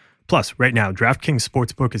before. Plus, right now, DraftKings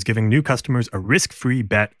Sportsbook is giving new customers a risk-free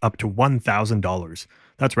bet up to $1,000.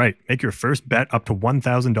 That's right, make your first bet up to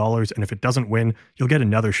 $1,000, and if it doesn't win, you'll get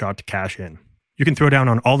another shot to cash in. You can throw down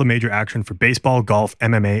on all the major action for baseball, golf,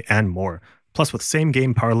 MMA, and more. Plus, with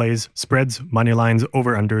same-game parlays, spreads, money lines,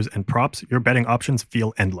 over-unders, and props, your betting options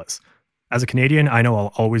feel endless. As a Canadian, I know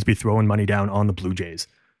I'll always be throwing money down on the Blue Jays.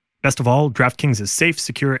 Best of all, DraftKings is safe,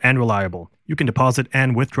 secure, and reliable. You can deposit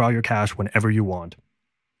and withdraw your cash whenever you want.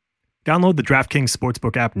 Download the DraftKings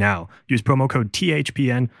Sportsbook app now. Use promo code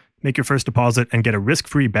THPN, make your first deposit, and get a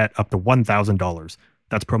risk-free bet up to $1,000.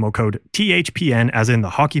 That's promo code THPN, as in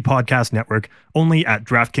the Hockey Podcast Network, only at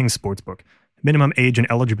DraftKings Sportsbook. Minimum age and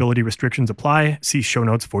eligibility restrictions apply. See show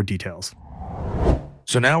notes for details.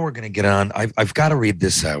 So now we're going to get on. I've got to read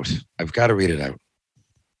this out. I've got to read it out.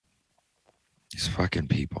 These fucking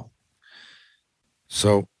people.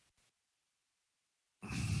 So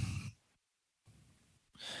I'm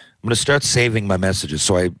going to start saving my messages.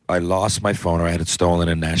 So I lost my phone, or I had it stolen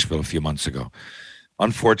in Nashville a few months ago.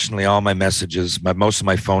 Unfortunately, all my messages, most of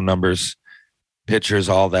my phone numbers, pictures,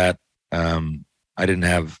 all that, I didn't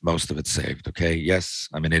have most of it saved. Okay. Yes,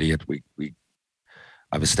 I'm an idiot.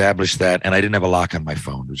 I've established that, and I didn't have a lock on my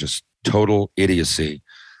phone. It was just total idiocy.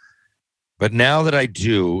 But now that I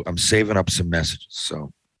do, I'm saving up some messages.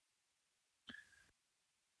 So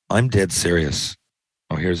I'm dead serious.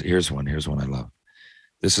 Oh, here's one. Here's one I love.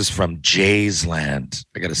 This is from Jay's Land.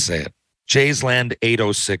 I got to say it. Jay's Land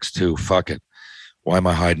 8062. Fuck it. Why am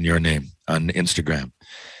I hiding your name on Instagram?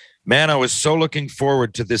 Man, I was so looking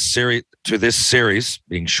forward to this series,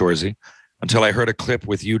 being Shorzy, until I heard a clip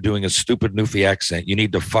with you doing a stupid Newfie accent. You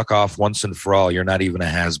need to fuck off once and for all. You're not even a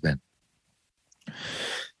has-been.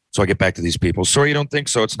 So I get back to these people. Sorry you don't think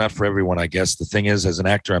so. It's not for everyone, I guess. The thing is, as an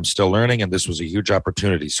actor, I'm still learning, and this was a huge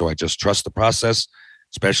opportunity. So I just trust the process,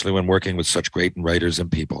 especially when working with such great writers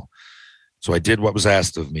and people. So I did what was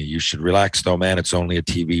asked of me. You should relax, though, man. It's only a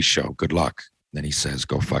TV show. Good luck. Then he says,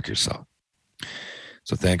 go fuck yourself.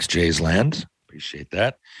 So thanks, Jay's Land. Appreciate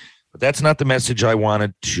that. But that's not the message I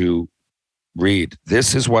wanted to read.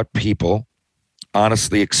 This is what people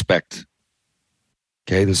honestly expect.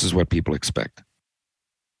 Okay, this is what people expect.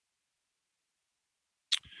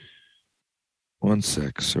 One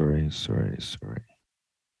sec. Sorry.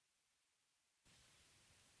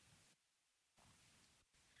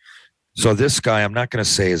 So this guy, I'm not going to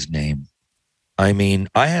say his name. I mean,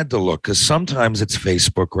 I had to look, because sometimes it's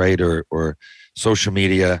Facebook, right, or social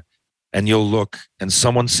media, and you'll look and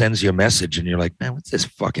someone sends you a message and you're like, man, what's this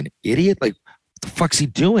fucking idiot? Like, what the fuck's he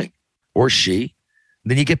doing? Or she. And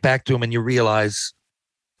then you get back to him and you realize,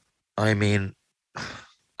 I mean, I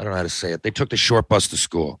don't know how to say it. They took the short bus to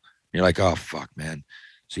school. And you're like, oh, fuck, man.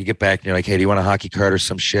 So you get back and you're like, hey, do you want a hockey card or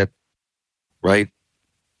some shit? Right?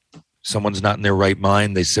 Someone's not in their right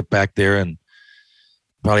mind. They sit back there and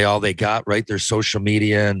probably all they got, right? Their social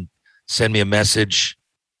media, and send me a message.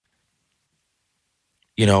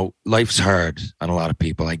 life's hard on a lot of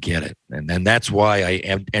people. I get it. And that's why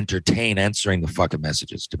I entertain answering the fucking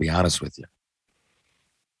messages, to be honest with you.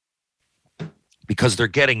 Because they're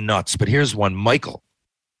getting nuts. But here's one, Michael.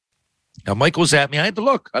 Now, Michael's at me. I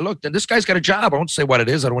looked, and this guy's got a job. I won't say what it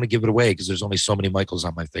is. I don't want to give it away because there's only so many Michaels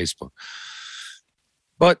on my Facebook.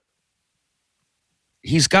 But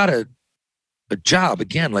he's got a job.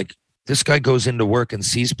 Again, like this guy goes into work and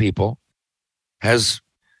sees people, has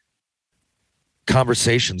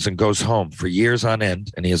conversations and goes home for years on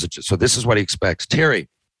end. And so this is what he expects. Terry,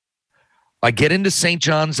 I get into St.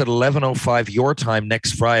 John's at 11:05 your time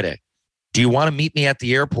next Friday. Do you want to meet me at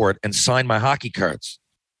the airport and sign my hockey cards?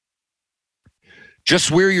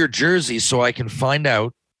 Just wear your jersey so I can find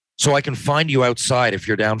you outside if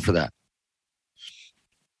you're down for that.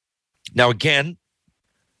 Now, again,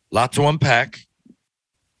 lot to unpack.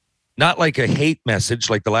 Not like a hate message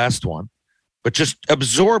like the last one, but just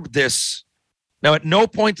absorb this. Now, at no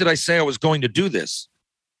point did I say I was going to do this.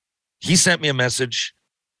 He sent me a message.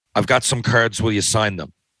 I've got some cards. Will you sign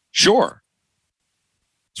them? Sure.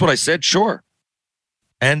 That's what I said. Sure.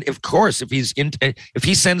 And of course, if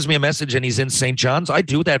he sends me a message and he's in St. John's, I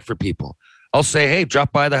do that for people. I'll say, hey,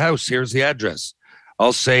 drop by the house. Here's the address.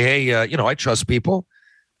 I'll say, hey, I trust people.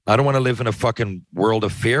 I don't want to live in a fucking world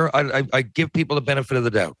of fear. I give people the benefit of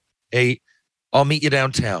the doubt. Hey, I'll meet you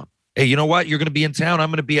downtown. Hey, you know what? You're going to be in town. I'm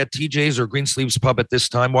going to be at TJ's or Greensleeves Pub at this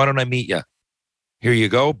time. Why don't I meet you? Here you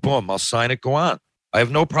go. Boom. I'll sign it. Go on. I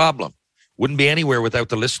have no problem. Wouldn't be anywhere without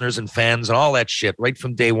the listeners and fans and all that shit right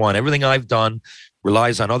from day one. Everything I've done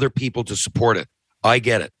relies on other people to support it. I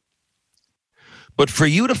get it. But for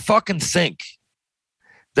you to fucking think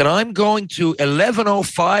that I'm going to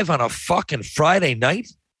 11:05 on a fucking Friday night,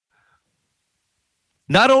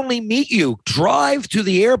 not only meet you, drive to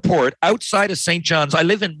the airport outside of St. John's. I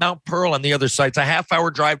live in Mount Pearl on the other side. It's a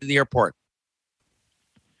half-hour drive to the airport.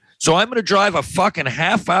 So I'm going to drive a fucking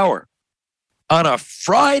half hour on a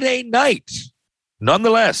Friday night,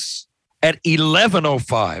 nonetheless, at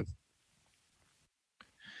 11:05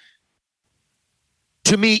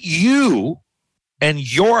 to meet you and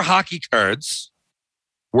your hockey cards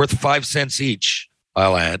worth 5 cents each,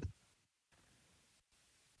 I'll add.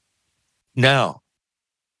 Now,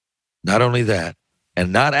 not only that,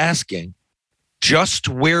 and not asking, just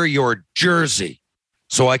wear your jersey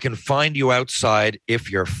so I can find you outside if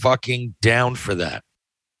you're fucking down for that.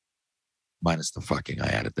 Minus the fucking, I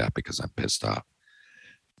added that because I'm pissed off.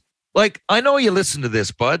 Like, I know you listen to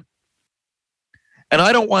this, bud, and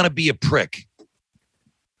I don't want to be a prick,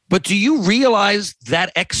 but do you realize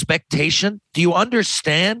that expectation? Do you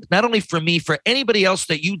understand? Not only for me, for anybody else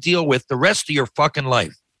that you deal with the rest of your fucking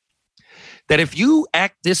life, that if you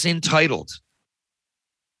act this entitled,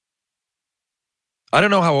 I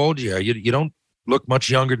don't know how old you are. You don't look much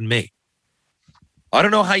younger than me. I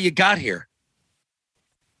don't know how you got here.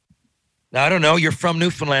 Now, I don't know. You're from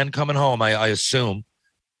Newfoundland coming home, I assume,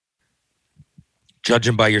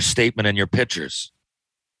 judging by your statement and your pictures.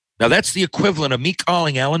 Now, that's the equivalent of me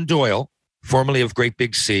calling Alan Doyle, formerly of Great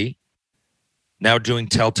Big Sea, now doing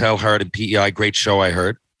Telltale Heart and PEI, great show I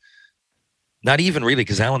heard. Not even really,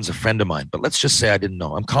 because Alan's a friend of mine, but let's just say I didn't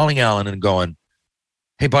know. I'm calling Alan and going,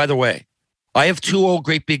 hey, by the way, I have 2 old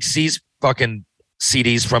Great Big Seas fucking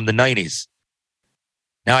CDs from the 90s.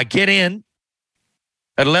 Now, I get in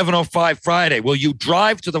at 11:05 Friday. Will you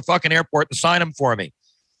drive to the fucking airport and sign them for me?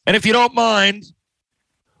 And if you don't mind,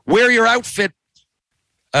 wear your outfit,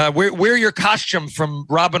 wear your costume from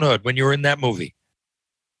Robin Hood when you were in that movie.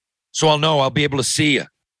 So I'll know, I'll be able to see you.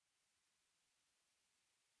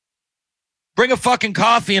 Bring a fucking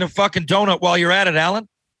coffee and a fucking donut while you're at it, Alan.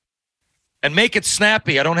 And make it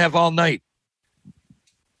snappy. I don't have all night.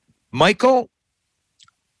 Michael,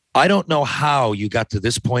 I don't know how you got to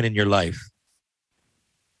this point in your life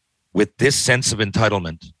with this sense of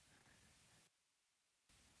entitlement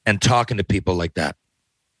and talking to people like that.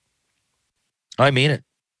 I mean it.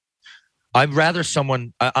 I'd rather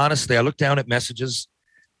someone, honestly, I look down at messages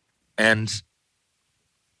and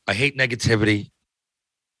I hate negativity.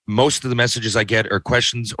 Most of the messages I get are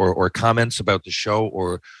questions or comments about the show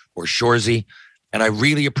or Shoresy, and I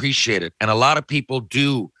really appreciate it. And a lot of people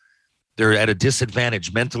they're at a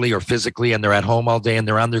disadvantage mentally or physically, and they're at home all day and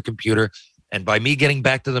they're on their computer. And by me getting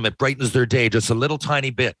back to them, it brightens their day just a little tiny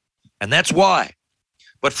bit. And that's why.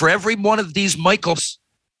 But for every one of these Michaels,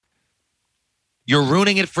 you're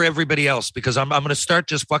ruining it for everybody else, because I'm going to start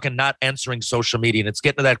just fucking not answering social media, and it's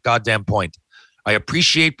getting to that goddamn point. I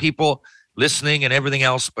appreciate people listening and everything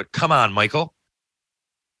else, but come on, Michael.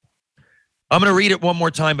 I'm going to read it one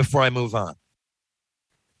more time before I move on.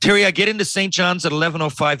 Terry, I get into St. John's at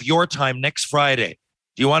 11:05 your time next Friday.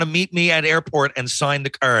 Do you want to meet me at airport and sign the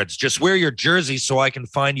cards? Just wear your jersey so I can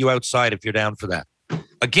find you outside if you're down for that.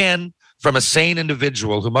 Again, from a sane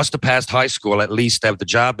individual who must have passed high school, at least have the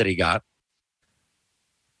job that he got.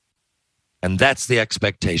 And that's the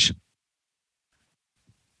expectation.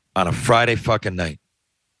 On a Friday fucking night.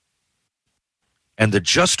 And the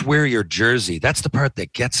just wear your jersey, that's the part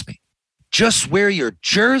that gets me. Just wear your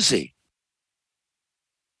jersey.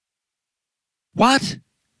 What?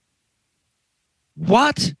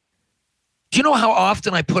 What? Do you know how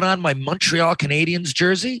often I put on my Montreal Canadiens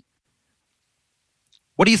jersey?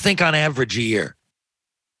 What do you think on average a year?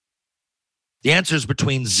 The answer is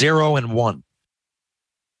between 0 and 1.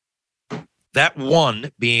 That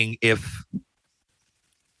 1 being if,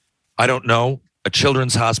 I don't know, a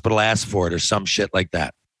children's hospital asks for it or some shit like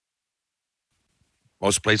that.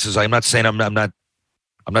 Most places, I'm not saying I'm not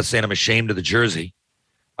saying I'm ashamed of the jersey.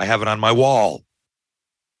 I have it on my wall.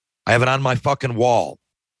 I have it on my fucking wall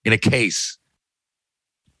in a case.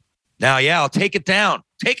 Now, yeah, I'll take it down.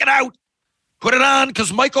 Take it out. Put it on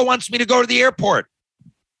because Michael wants me to go to the airport.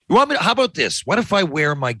 You want me to, how about this? What if I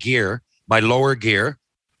wear my gear, my lower gear,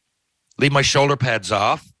 leave my shoulder pads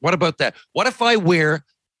off? What about that? What if I wear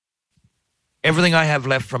everything I have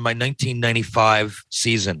left from my 1995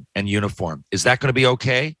 season and uniform? Is that going to be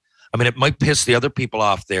okay? I mean, it might piss the other people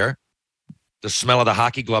off there. The smell of the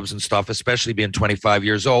hockey gloves and stuff, especially being 25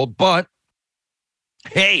 years old. But,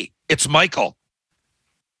 hey, it's Michael.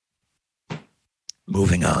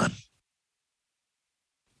 Moving on.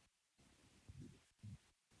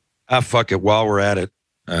 Fuck it, while we're at it.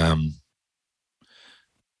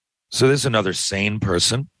 So there's another sane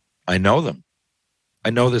person. I know them. I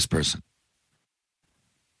know this person.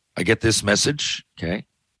 I get this message, okay?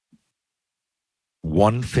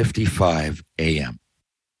 1:55 a.m.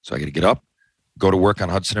 So I got to get up. Go to work on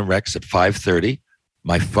Hudson and Rex at 5:30.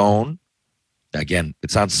 My phone, again,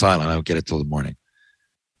 it's on silent. I don't get it till the morning.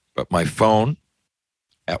 But my phone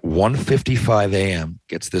at 1:55 a.m.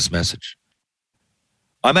 gets this message.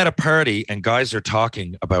 I'm at a party and guys are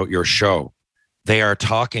talking about your show. They are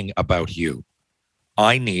talking about you.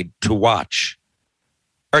 I need to watch.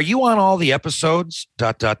 Are you on all the episodes? ...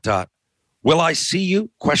 Will I see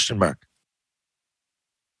you? ?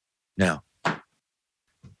 Now,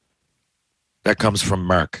 that comes from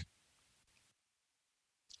Mark.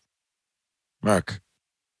 Mark,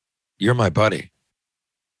 you're my buddy.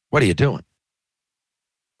 What are you doing?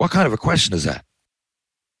 What kind of a question is that?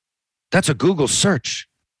 That's a Google search.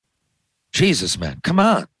 Jesus, man, come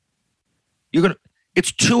on.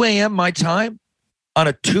 It's 2 a.m. my time on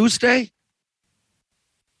a Tuesday?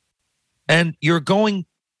 And you're going,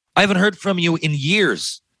 I haven't heard from you in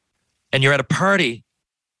years. And you're at a party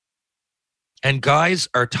and guys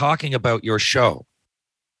are talking about your show.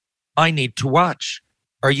 I need to watch.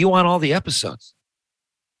 Are you on all the episodes?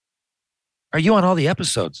 Are you on all the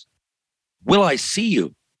episodes? Will I see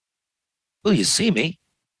you? Will you see me?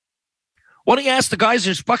 Why don't you ask the guys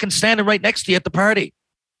who's fucking standing right next to you at the party?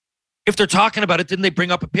 If they're talking about it, didn't they bring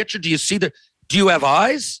up a picture? Do you see do you have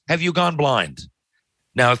eyes? Have you gone blind?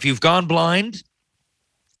 Now, if you've gone blind,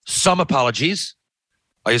 some apologies.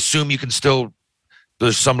 I assume you can still,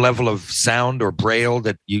 there's some level of sound or braille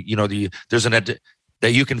that there's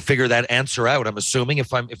that you can figure that answer out. I'm assuming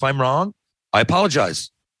if I'm wrong, I apologize.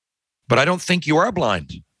 But I don't think you are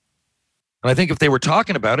blind. And I think if they were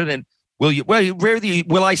talking about it and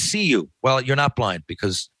will I see you? Well, you're not blind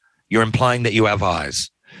because you're implying that you have eyes.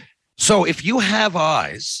 So if you have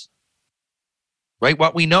eyes, right,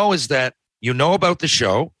 what we know is that you know about the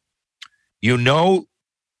show, you know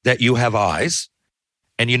that you have eyes,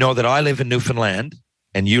 and you know that I live in Newfoundland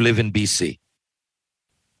and you live in BC.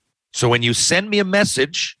 So when you send me a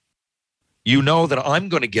message, you know that I'm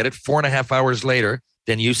going to get it 4.5 hours later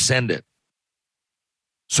than you send it.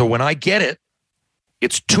 So when I get it,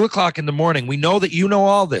 it's 2:00 in the morning. We know that you know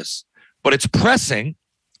all this, but it's pressing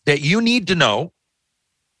that you need to know,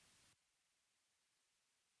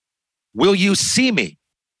 will you see me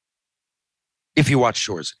if you watch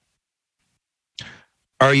Shoresy?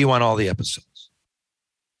 Are you on all the episodes?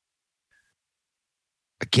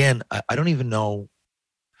 Again, I don't even know.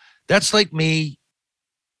 That's like me.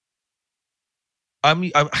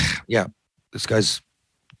 Yeah, this guy's,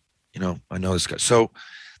 I know this guy. So,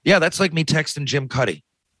 yeah, that's like me texting Jim Cuddy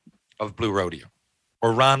of Blue Rodeo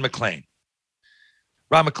or Ron McLean.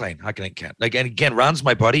 Ron McLean, how can I can't? Like, and again, Ron's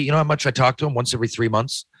my buddy. You know how much I talk to him once every 3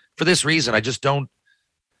 months? For this reason, I just don't.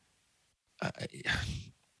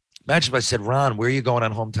 Imagine if I said, Ron, where are you going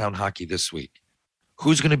on Hometown Hockey this week?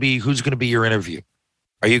 Who's going to be your interview?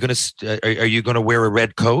 Are you going to wear a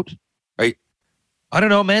red coat? I don't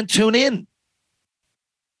know, man. Tune in.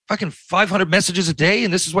 fucking 500 messages a day,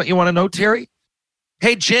 and this is what you want to know, Terry?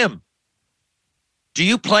 Hey, Jim, do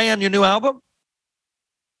you play on your new album?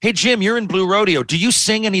 Hey, Jim, you're in Blue Rodeo. Do you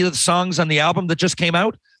sing any of the songs on the album that just came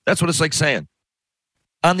out? That's what it's like saying.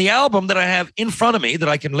 On the album that I have in front of me that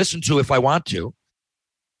I can listen to if I want to,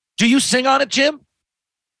 do you sing on it, Jim?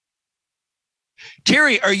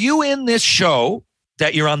 Terry, are you in this show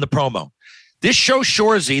that you're on the promo? This show,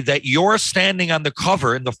 Shoresy, that you're standing on the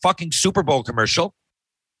cover in the fucking Super Bowl commercial.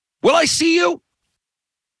 Will I see you?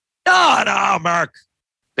 No, Mark.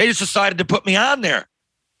 They just decided to put me on there.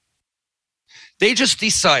 They just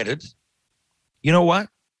decided, you know what?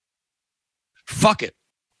 Fuck it.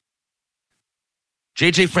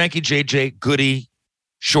 JJ, Frankie, JJ, Goody,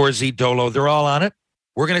 Shoresy, Dolo, they're all on it.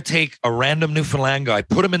 We're going to take a random Newfoundland guy,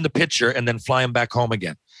 put him in the picture, and then fly him back home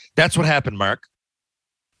again. That's what happened, Mark.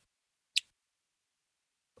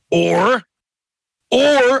 Or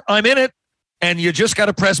I'm in it, and you just got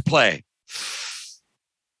to press play.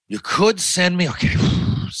 You could send me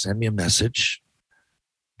a message.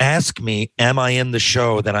 Ask me, am I in the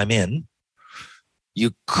show that I'm in?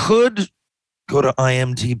 You could go to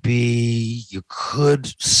IMDb. You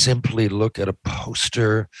could simply look at a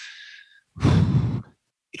poster.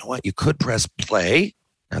 You know what? You could press play.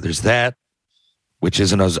 Now there's that, which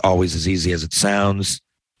isn't always as easy as it sounds.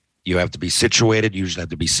 You have to be situated. You usually have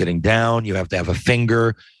to be sitting down. You have to have a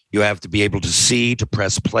finger. You have to be able to see to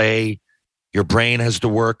press play. Your brain has to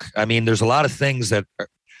work. I mean, there's a lot of things that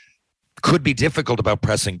could be difficult about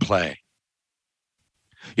pressing play.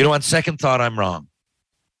 You know, on second thought, I'm wrong.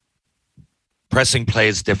 Pressing play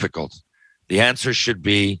is difficult. The answer should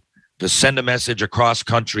be to send a message across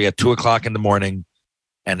country at 2:00 in the morning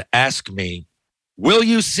and ask me, will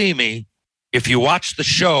you see me if you watch the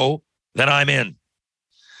show that I'm in?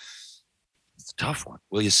 It's a tough one.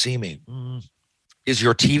 Will you see me? Is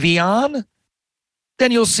your TV on?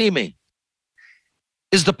 Then you'll see me.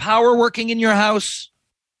 Is the power working in your house?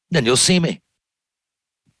 Then you'll see me.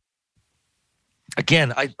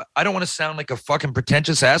 Again, I don't want to sound like a fucking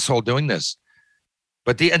pretentious asshole doing this.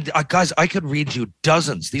 But guys, I could read you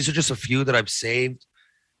dozens. These are just a few that I've saved.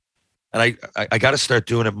 And I got to start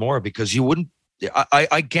doing it more because you wouldn't.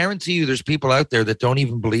 I guarantee you there's people out there that don't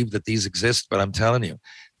even believe that these exist. But I'm telling you,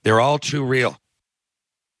 they're all too real.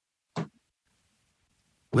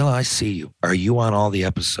 Will I see you? Are you on all the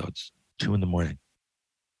episodes? 2 a.m.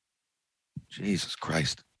 Jesus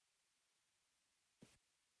Christ.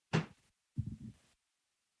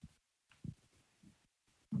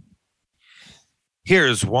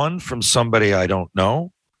 Here's one from somebody I don't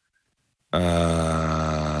know.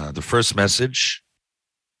 The first message,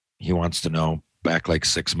 he wants to know back like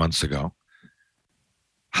 6 months ago.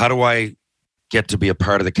 How do I get to be a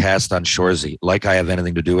part of the cast on Shoresy? Like I have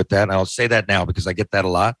anything to do with that? And I'll say that now because I get that a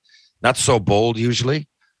lot. Not so bold usually,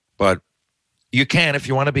 but you can if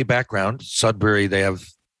you want to be background. Sudbury, they have,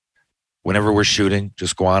 whenever we're shooting,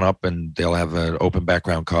 just go on up and they'll have an open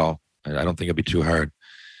background call. I don't think it'll be too hard.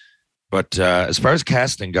 But as far as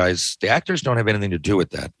casting, guys, the actors don't have anything to do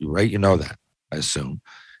with that, right? You know that, I assume.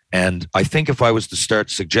 And I think if I was to start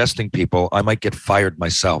suggesting people, I might get fired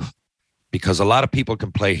myself because a lot of people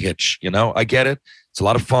can play Hitch. You know, I get it. It's a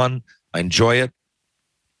lot of fun. I enjoy it.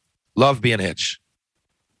 Love being Hitch.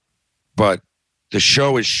 But the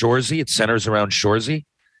show is Shoresy. It centers around Shoresy.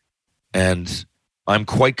 And I'm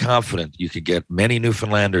quite confident you could get many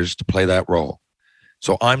Newfoundlanders to play that role.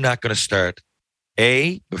 So I'm not going to start,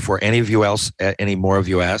 before any more of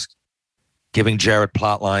you ask, giving Jarrett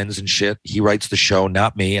plot lines and shit. He writes the show,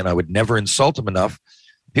 not me, and I would never insult him enough.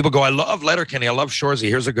 People go, I love Letterkenny, I love Shoresy.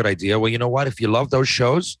 Here's a good idea. Well, you know what? If you love those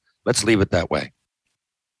shows, let's leave it that way.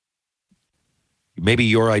 Maybe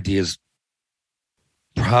your idea is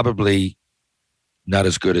probably not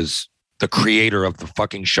as good as the creator of the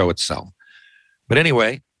fucking show itself. But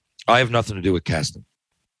anyway, I have nothing to do with casting.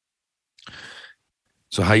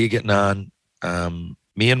 So how you getting on?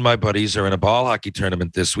 Me and my buddies are in a ball hockey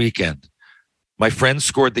tournament this weekend. My friend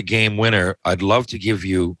scored the game winner. I'd love to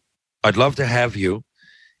have you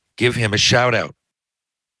give him a shout out.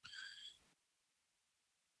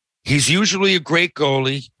 He's usually a great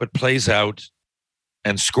goalie, but plays out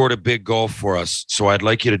and scored a big goal for us. So I'd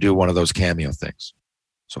like you to do one of those cameo things.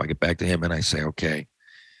 So I get back to him and I say, okay,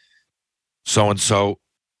 so-and-so,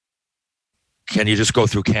 can you just go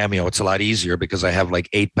through Cameo? It's a lot easier because I have like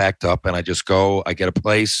 8 backed up and I just go, I get a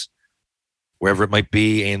place, wherever it might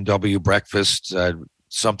be, A&W breakfast,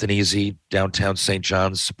 something easy, downtown St.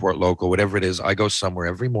 John's, support local, whatever it is. I go somewhere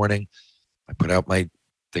every morning. I put out my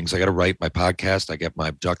things I got to write, my podcast. I get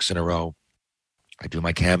my ducks in a row. I do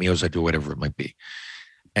my cameos. I do whatever it might be.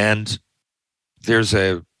 And there's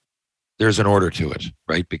a there's an order to it,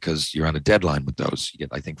 right? Because you're on a deadline with those. You get,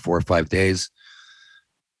 I think, 4 or 5 days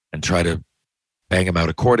and try to bang them out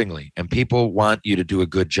accordingly. And people want you to do a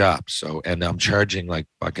good job. So, and I'm charging like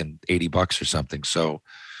fucking $80 or something. So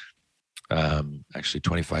actually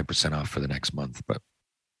 25% off for the next month. But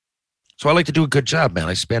so I like to do a good job, man.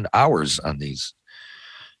 I spend hours on these.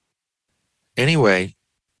 Anyway,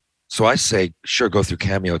 so I say, sure, go through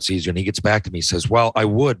Cameo. It's easier. And he gets back to me. He says, well, I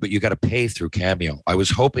would, but you got to pay through Cameo. I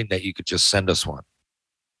was hoping that you could just send us one.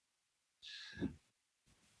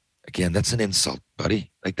 Again, that's an insult,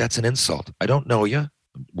 buddy. Like, that's an insult. I don't know you.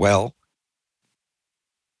 Well,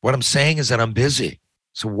 what I'm saying is that I'm busy.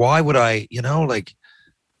 So why would I,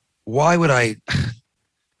 why would I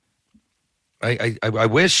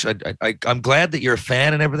wish, I'm glad that you're a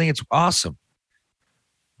fan and everything. It's awesome.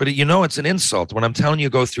 But it's an insult. When I'm telling you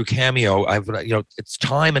go through Cameo, it's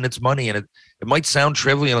time and it's money, and it might sound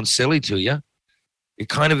trivial and silly to you. It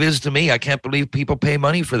kind of is to me. I can't believe people pay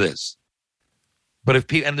money for this. But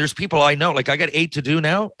there's people I know, like I got 8 to do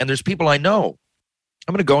now, and there's people I know.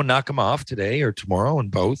 I'm going to go and knock them off today or tomorrow, and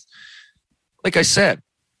both. Like I said,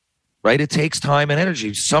 right? It takes time and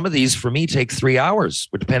energy. Some of these for me take 3 hours,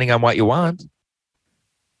 depending on what you want.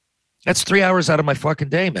 That's 3 hours out of my fucking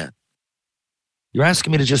day, man. You're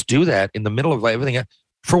asking me to just do that in the middle of everything.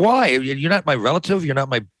 For why? You're not my relative. You're not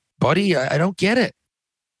my buddy. I don't get it.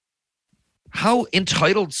 How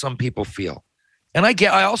entitled some people feel. And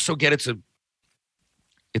I also get it's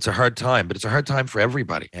a hard time, but it's a hard time for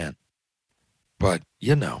everybody, man. But,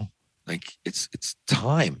 it's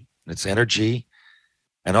time, and it's energy,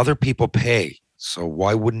 and other people pay. So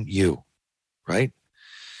why wouldn't you? Right?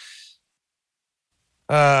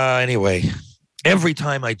 Anyway, every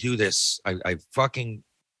time I do this, I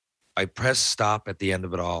press stop at the end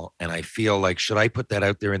of it all, and I feel like, should I put that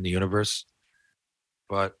out there in the universe?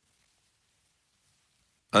 But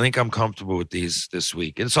I think I'm comfortable with these this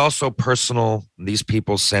week. It's also personal. These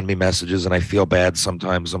people send me messages, and I feel bad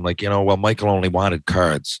sometimes. I'm like, well, Michael only wanted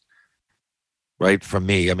cards, right? From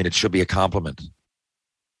me. I mean, it should be a compliment.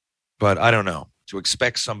 But I don't know. To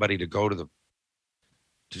expect somebody to go to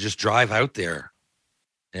just drive out there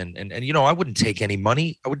and I wouldn't take any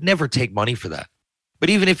money. I would never take money for that. But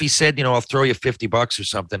even if he said, I'll throw you $50 or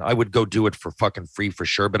something, I would go do it for fucking free for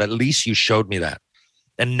sure. But at least you showed me that.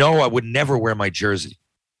 And no, I would never wear my jersey.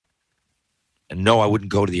 And no, I wouldn't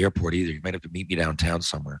go to the airport either. You might have to meet me downtown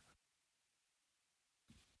somewhere.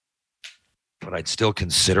 But I'd still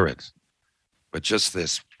consider it. But just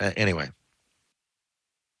this. Anyway.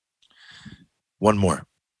 One more.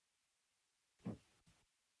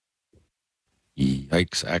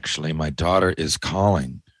 Yikes. Actually, my daughter is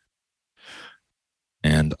calling.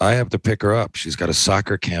 And I have to pick her up. She's got a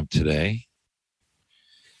soccer camp today.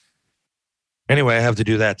 Anyway, I have to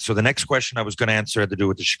do that. So the next question I was going to answer had to do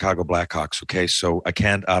with the Chicago Blackhawks. Okay, so I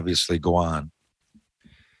can't obviously go on.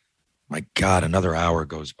 My God, another hour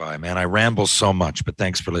goes by. Man, I ramble so much, but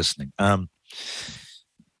thanks for listening.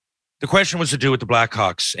 The question was to do with the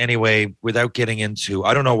Blackhawks. Anyway, without getting into,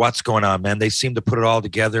 I don't know what's going on, man. They seem to put it all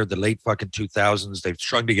together. The late fucking 2000s, they've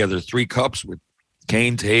strung together 3 cups with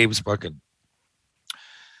Kane, Taves, fucking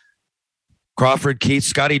Crawford, Keith,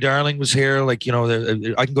 Scotty Darling was here. Like,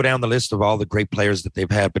 I can go down the list of all the great players that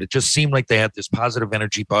they've had, but it just seemed like they had this positive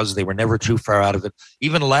energy buzz. They were never too far out of it.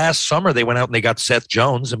 Even last summer, they went out and they got Seth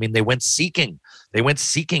Jones. I mean, they went seeking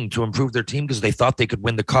to improve their team because they thought they could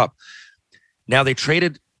win the cup. Now they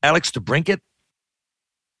traded Alex DeBrincat.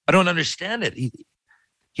 I don't understand it. He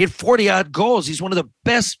had 40-odd goals. He's one of the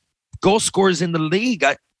best goal scorers in the league.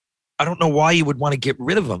 I don't know why you would want to get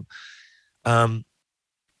rid of him.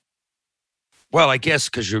 Well, I guess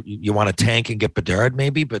because you want to tank and get Bedard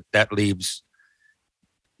maybe, but that leaves,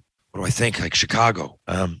 what do I think, like Chicago.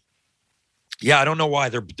 Yeah, I don't know why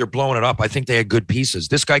they're blowing it up. I think they had good pieces.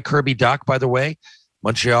 This guy Kirby Dach, by the way,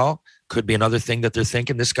 Montreal, could be another thing that they're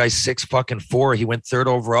thinking. This guy's 6'4". He went 3rd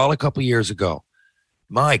overall a couple years ago.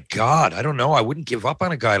 My God, I don't know. I wouldn't give up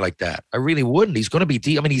on a guy like that. I really wouldn't. He's going to be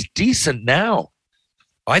he's decent now.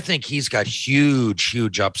 I think he's got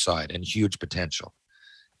huge upside and huge potential.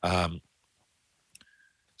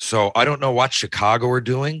 So I don't know what Chicago are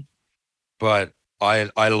doing, but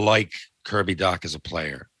I like Kirby Dach as a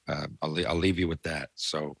player. I'll leave you with that.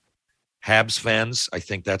 So Habs fans, I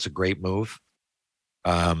think that's a great move.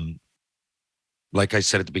 Like I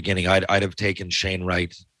said at the beginning, I'd have taken Shane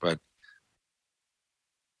Wright, but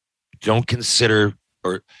don't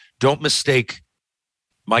mistake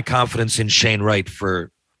my confidence in Shane Wright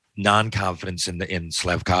for non-confidence in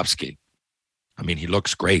Slavkovsky. I mean, he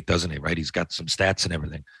looks great, doesn't he? Right? He's got some stats and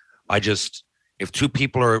everything. If 2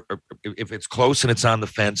 people if it's close and it's on the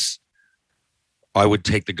fence, I would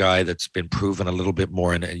take the guy that's been proven a little bit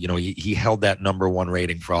more. And, he held that number one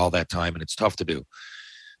rating for all that time, and it's tough to do.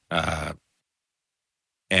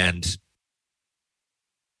 And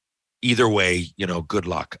either way, good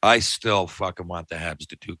luck. I still fucking want the Habs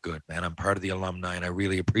to do good, man. I'm part of the alumni, and I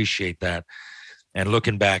really appreciate that. And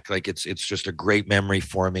looking back, like it's just a great memory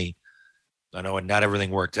for me. I know not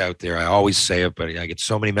everything worked out there. I always say it, but I get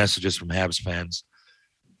so many messages from Habs fans.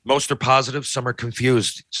 Most are positive. Some are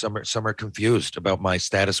confused. Some are confused about my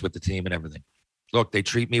status with the team and everything. Look, they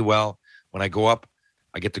treat me well. When I go up,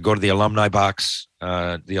 I get to go to the alumni box,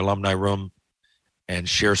 the alumni room, and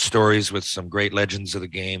share stories with some great legends of the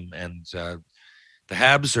game. And the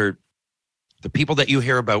Habs are the people that you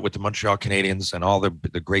hear about with the Montreal Canadiens and all the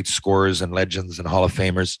great scorers and legends and Hall of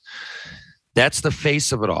Famers. That's the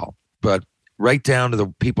face of it all. But right down to the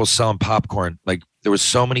people selling popcorn, like there was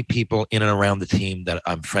so many people in and around the team that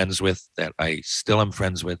I'm friends with, that I still am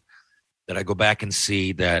friends with, that I go back and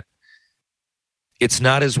see that it's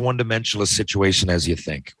not as one-dimensional a situation as you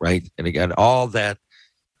think, right? And again, all that,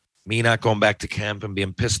 me not going back to camp and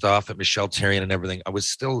being pissed off at Michel Therrien and everything, I was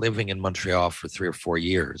still living in Montreal for 3 or 4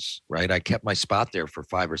 years, right? I kept my spot there for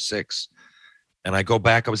 5 or 6. And I go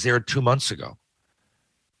back, I was there 2 months ago.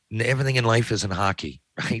 And everything in life isn't hockey,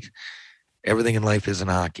 right? Everything in life isn't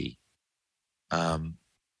hockey.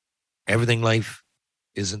 Everything in life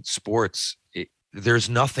isn't sports. There's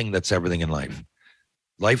nothing that's everything in life.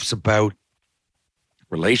 Life's about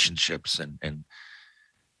relationships and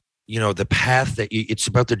the path that it's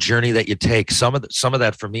about the journey that you take. Some of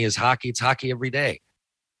that for me is hockey. It's hockey every day.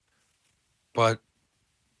 But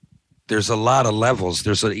there's a lot of levels.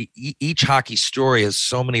 Each hockey story has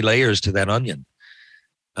so many layers to that onion.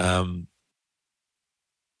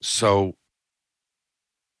 So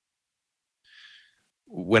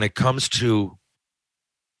when it comes to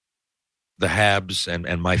the Habs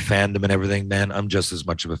and my fandom and everything, man, I'm just as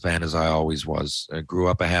much of a fan as I always was. I grew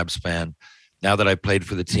up a Habs fan. Now that I played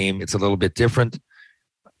for the team, it's a little bit different,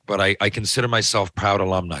 but I consider myself proud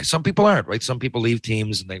alumni. Some people aren't, right? Some people leave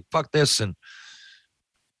teams and they fuck this,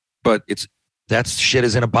 but that shit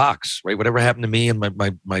is in a box, right? Whatever happened to me and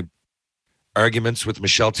my arguments with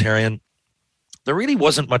Michel Therrien, there really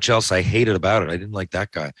wasn't much else I hated about it. I didn't like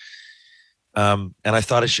that guy. And I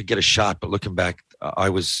thought I should get a shot, but looking back, I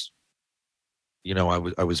was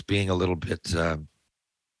being a little bit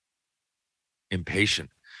impatient.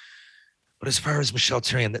 But as far as Michel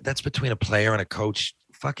Therrien, that's between a player and a coach.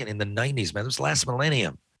 Fucking in the 90s, man. It was last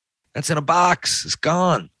millennium. That's in a box. It's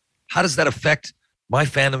gone. How does that affect my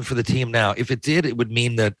fandom for the team now? If it did, it would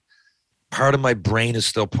mean that part of my brain is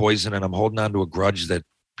still poisoned and I'm holding on to a grudge that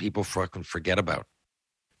people fucking forget about.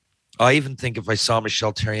 I even think if I saw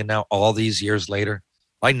Michel Therrien now, all these years later,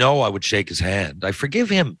 I know I would shake his hand. I forgive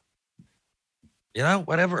him.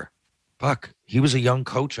 Whatever. Fuck. He was a young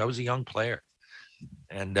coach. I was a young player.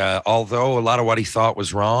 And although a lot of what he thought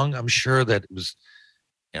was wrong, I'm sure that it was,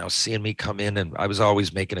 seeing me come in, and I was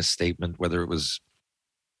always making a statement, whether it was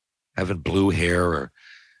having blue hair or,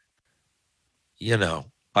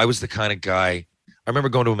 I was the kind of guy. I remember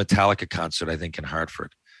going to a Metallica concert, I think, in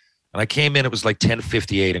Hartford. And I came in, it was like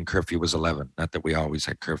 10:58 and curfew was 11. Not that we always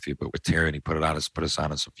had curfew, but with Terry, and he put us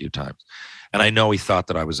on us a few times. And I know he thought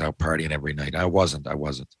that I was out partying every night. I wasn't. I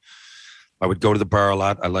would go to the bar a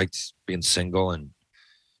lot. I liked being single and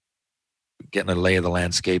getting a lay of the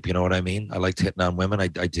landscape, you know what I mean? I liked hitting on women. I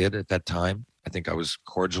did at that time. I think I was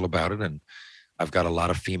cordial about it. And I've got a lot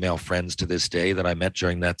of female friends to this day that I met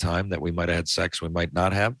during that time that we might have had sex, we might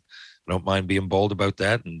not have. I don't mind being bold about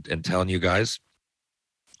that and telling you guys.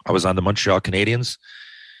 I was on the Montreal Canadiens,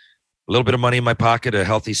 a little bit of money in my pocket, a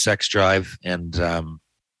healthy sex drive. And that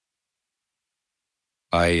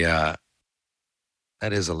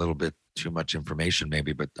is a little bit too much information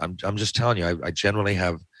maybe, but I'm just telling you, I generally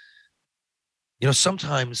have,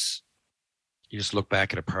 sometimes you just look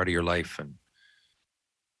back at a part of your life and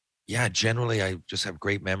generally I just have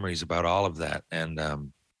great memories about all of that. And,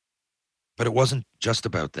 but it wasn't just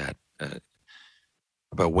about that,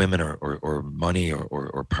 about women or money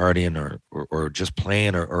or partying or just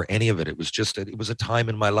playing or any of it. It was just, it was a time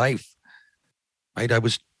in my life, right? I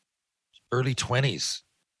was early 20s,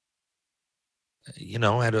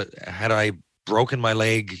 had I broken my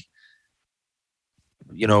leg,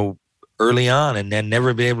 early on and then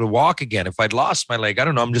never be able to walk again. If I'd lost my leg, I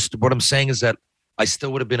don't know. What I'm saying is that I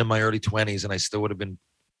still would have been in my early 20s and I still would have been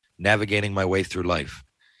navigating my way through life.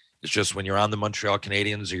 It's just when you're on the Montreal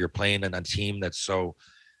Canadiens or you're playing in a team that's so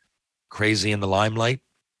crazy in the limelight,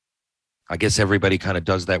 I guess everybody kind of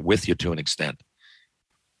does that with you to an extent.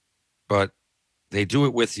 But they do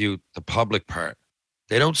it with you, the public part.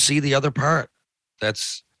 They don't see the other part.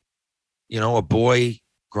 That's, a boy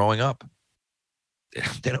growing up.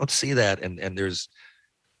 They don't see that. And there's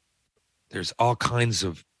all kinds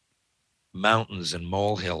of mountains and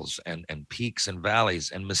molehills and peaks and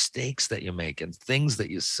valleys and mistakes that you make and things that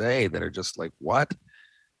you say that are just like, what?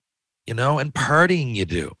 And partying you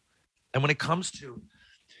do. And when it comes to,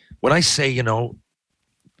 when I say,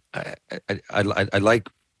 I like,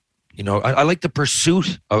 I like the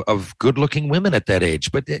pursuit of good-looking women at that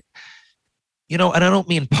age. But, and I don't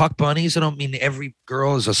mean puck bunnies. I don't mean every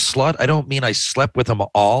girl is a slut. I don't mean I slept with them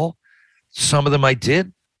all. Some of them I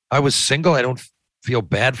did. I was single. I don't feel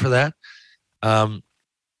bad for that. But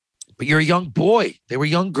you're a young boy. They were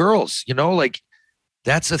young girls. Like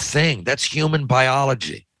that's a thing. That's human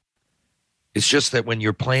biology. It's just that when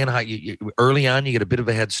you're playing high, early on, you get a bit of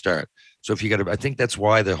a head start. So if you I think that's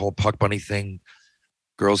why the whole puck bunny thing,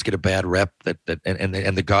 girls get a bad rep.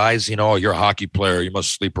 And the guys, you're a hockey player, you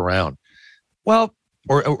must sleep around. Well,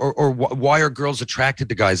 or why are girls attracted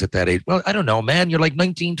to guys at that age? Well, I don't know, man. You're like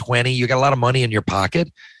 19, 20. You got a lot of money in your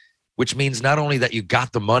pocket, which means not only that you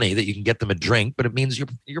got the money that you can get them a drink, but it means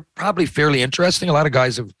you're probably fairly interesting. A lot of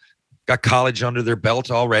guys have got college under their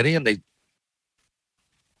belt already, and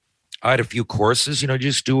I had a few courses,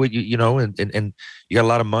 just do it, and you got a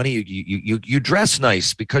lot of money. You dress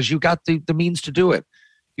nice because you got the means to do it.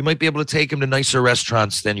 You might be able to take them to nicer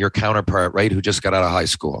restaurants than your counterpart, right, who just got out of high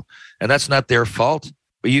school. And that's not their fault,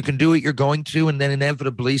 but you can do what you're going to, and then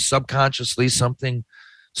inevitably, subconsciously, something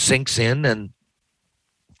sinks in, and,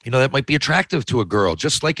 that might be attractive to a girl,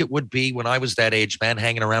 just like it would be when I was that age, man,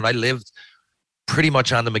 hanging around. I lived pretty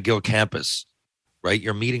much on the McGill campus, right?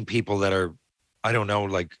 You're meeting people that are, I don't know,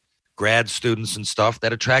 like, grad students and stuff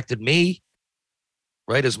that attracted me,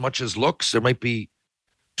 right? As much as looks. There might be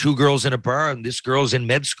two girls in a bar and this girl's in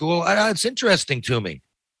med school. It's interesting to me.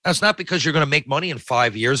 That's not because you're going to make money in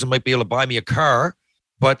 5 years and might be able to buy me a car,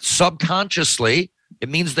 but subconsciously, it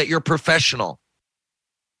means that you're professional.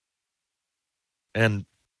 And,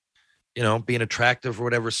 being attractive or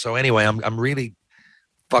whatever. So anyway, I'm really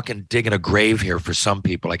fucking digging a grave here for some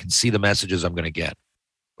people. I can see the messages I'm going to get.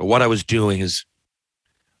 But what I was doing is,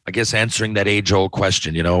 I guess, answering that age-old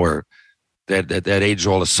question, or that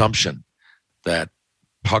age-old assumption that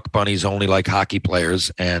puck bunnies only like hockey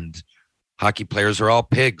players and hockey players are all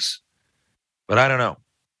pigs. But I don't know.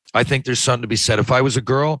 I think there's something to be said. If I was a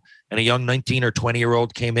girl and a young 19 or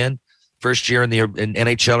 20-year-old came in, first year in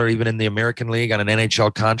NHL or even in the American League on an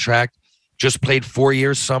NHL contract, just played 4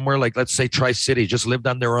 years somewhere, like let's say Tri-City, just lived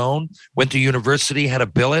on their own, went to university, had a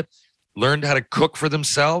billet, learned how to cook for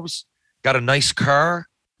themselves, got a nice car,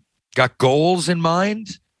 got goals in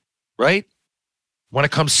mind, right? Want to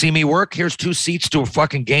come see me work? Here's 2 seats to a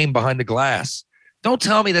fucking game behind the glass. Don't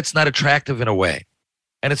tell me that's not attractive in a way.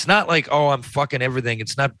 And it's not like, oh, I'm fucking everything.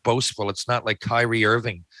 It's not boastful. It's not like Kyrie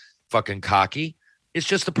Irving fucking cocky. It's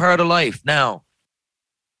just a part of life. Now,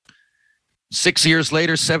 6 years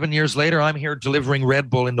later, 7 years later, I'm here delivering Red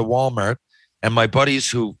Bull into Walmart. And my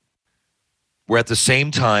buddies who were at the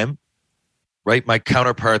same time, right, my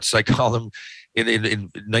counterparts, I call them,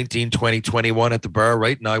 in 19, 20, 21 at the bar,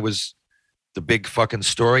 right? And I was the big fucking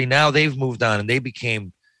story. Now they've moved on and they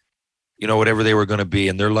became, whatever they were going to be.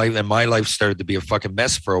 And their life and my life started to be a fucking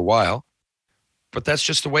mess for a while. But that's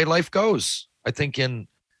just the way life goes. I think in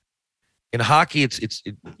hockey,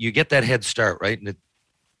 you get that head start, right? And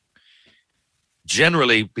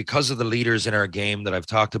generally, because of the leaders in our game that I've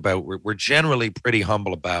talked about, we're generally pretty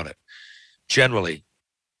humble about it. Generally.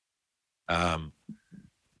 But,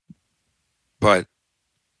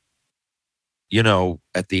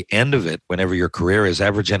 at the end of it, whenever your career is,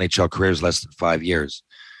 average NHL career is less than 5 years,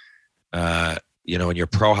 in your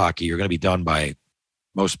pro hockey, you're going to be done by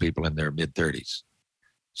most people in their mid-30s.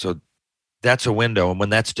 So that's a window. And when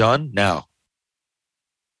that's done, now,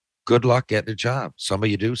 good luck getting a job. Some of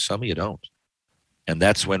you do, some of you don't. And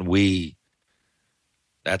that's when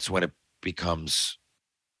it becomes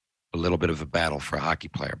a little bit of a battle for a hockey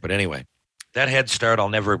player. But anyway, that head start, I'll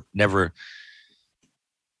never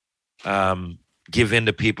give in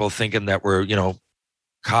to people thinking that we're,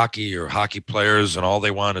 cocky or hockey players and all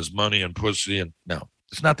they want is money and pussy. And no,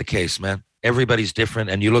 it's not the case, man. Everybody's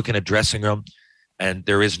different. And you look in a dressing room and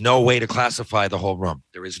there is no way to classify the whole room.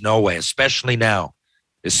 There is no way, especially now.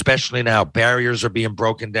 Barriers are being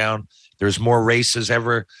broken down. There's more races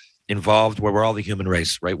ever involved where we're all the human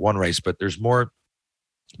race, right? One race, but there's more.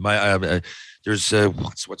 There's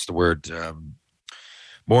what's the word?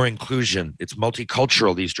 More inclusion. It's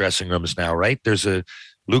multicultural, these dressing rooms now, right? There's a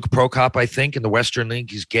Luke Prokop, I think, in the Western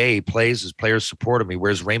League. He's gay. He plays. His players support him. He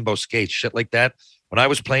wears rainbow skates, shit like that. When I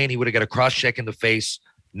was playing, he would have got a cross check in the face.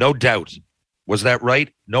 No doubt. Was that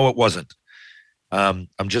right? No, it wasn't. I'm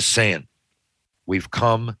just saying. we've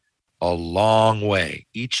come a long way.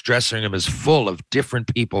 Each dressing room is full of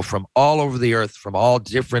different people from all over the earth, from all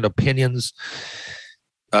different opinions,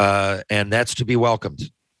 and that's to be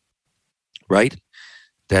welcomed, right?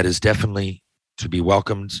 That is definitely to be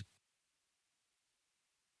welcomed.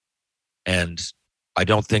 And I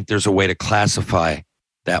don't think there's a way to classify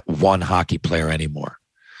that one hockey player anymore.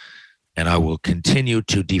 And I will continue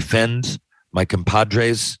to defend my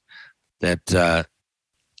compadres that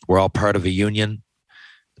we're all part of a union,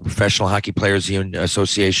 the Professional Hockey Players Union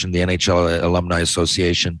Association, the NHL Alumni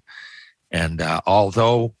Association. And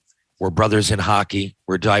although we're brothers in hockey,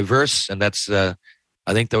 we're diverse, and that's I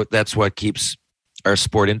think that's what keeps our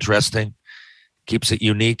sport interesting, keeps it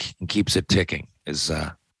unique, and keeps it ticking, is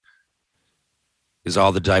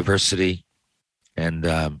all the diversity and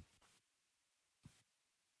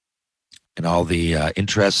all the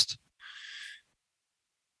interest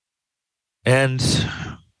and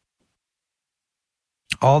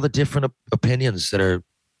all the different opinions that are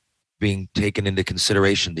being taken into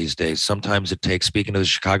consideration these days. Sometimes it takes, speaking of the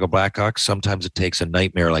Chicago Blackhawks, sometimes it takes a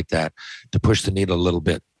nightmare like that to push the needle a little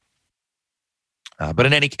bit. But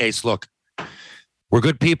in any case, look, we're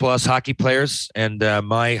good people, us hockey players, and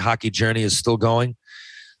my hockey journey is still going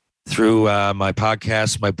through my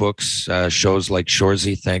podcasts, my books, shows like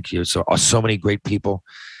Shoresy. Thank you. So many great people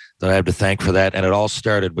that I have to thank for that. And it all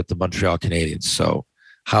started with the Montreal Canadiens. So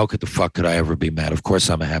how could I ever be mad? Of course,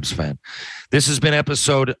 I'm a Habs fan. This has been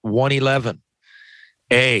episode 111.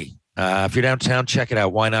 If you're downtown, check it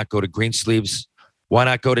out. Why not go to Greensleeves? Why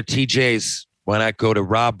not go to TJ's? Why not go to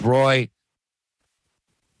Rob Roy?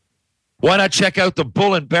 Why not check out the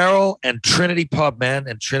Bull and Barrel and Trinity Pub, man?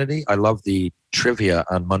 And Trinity, I love the trivia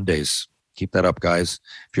on Mondays. Keep that up, guys.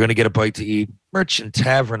 If you're going to get a bite to eat, Merchant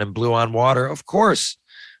Tavern and Blue on Water, of course.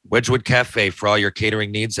 Wedgwood Cafe for all your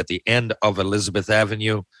catering needs at the end of Elizabeth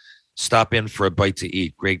Avenue. Stop in for a bite to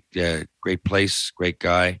eat. Great place, great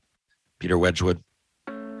guy, Peter Wedgwood.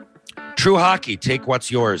 True Hockey, take what's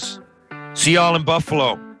yours. See y'all in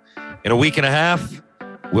Buffalo in a week and a half.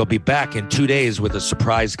 We'll be back in 2 days with a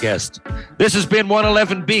surprise guest. This has been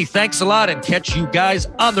 111B. Thanks a lot, and catch you guys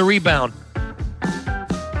on the rebound.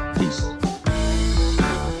 Peace.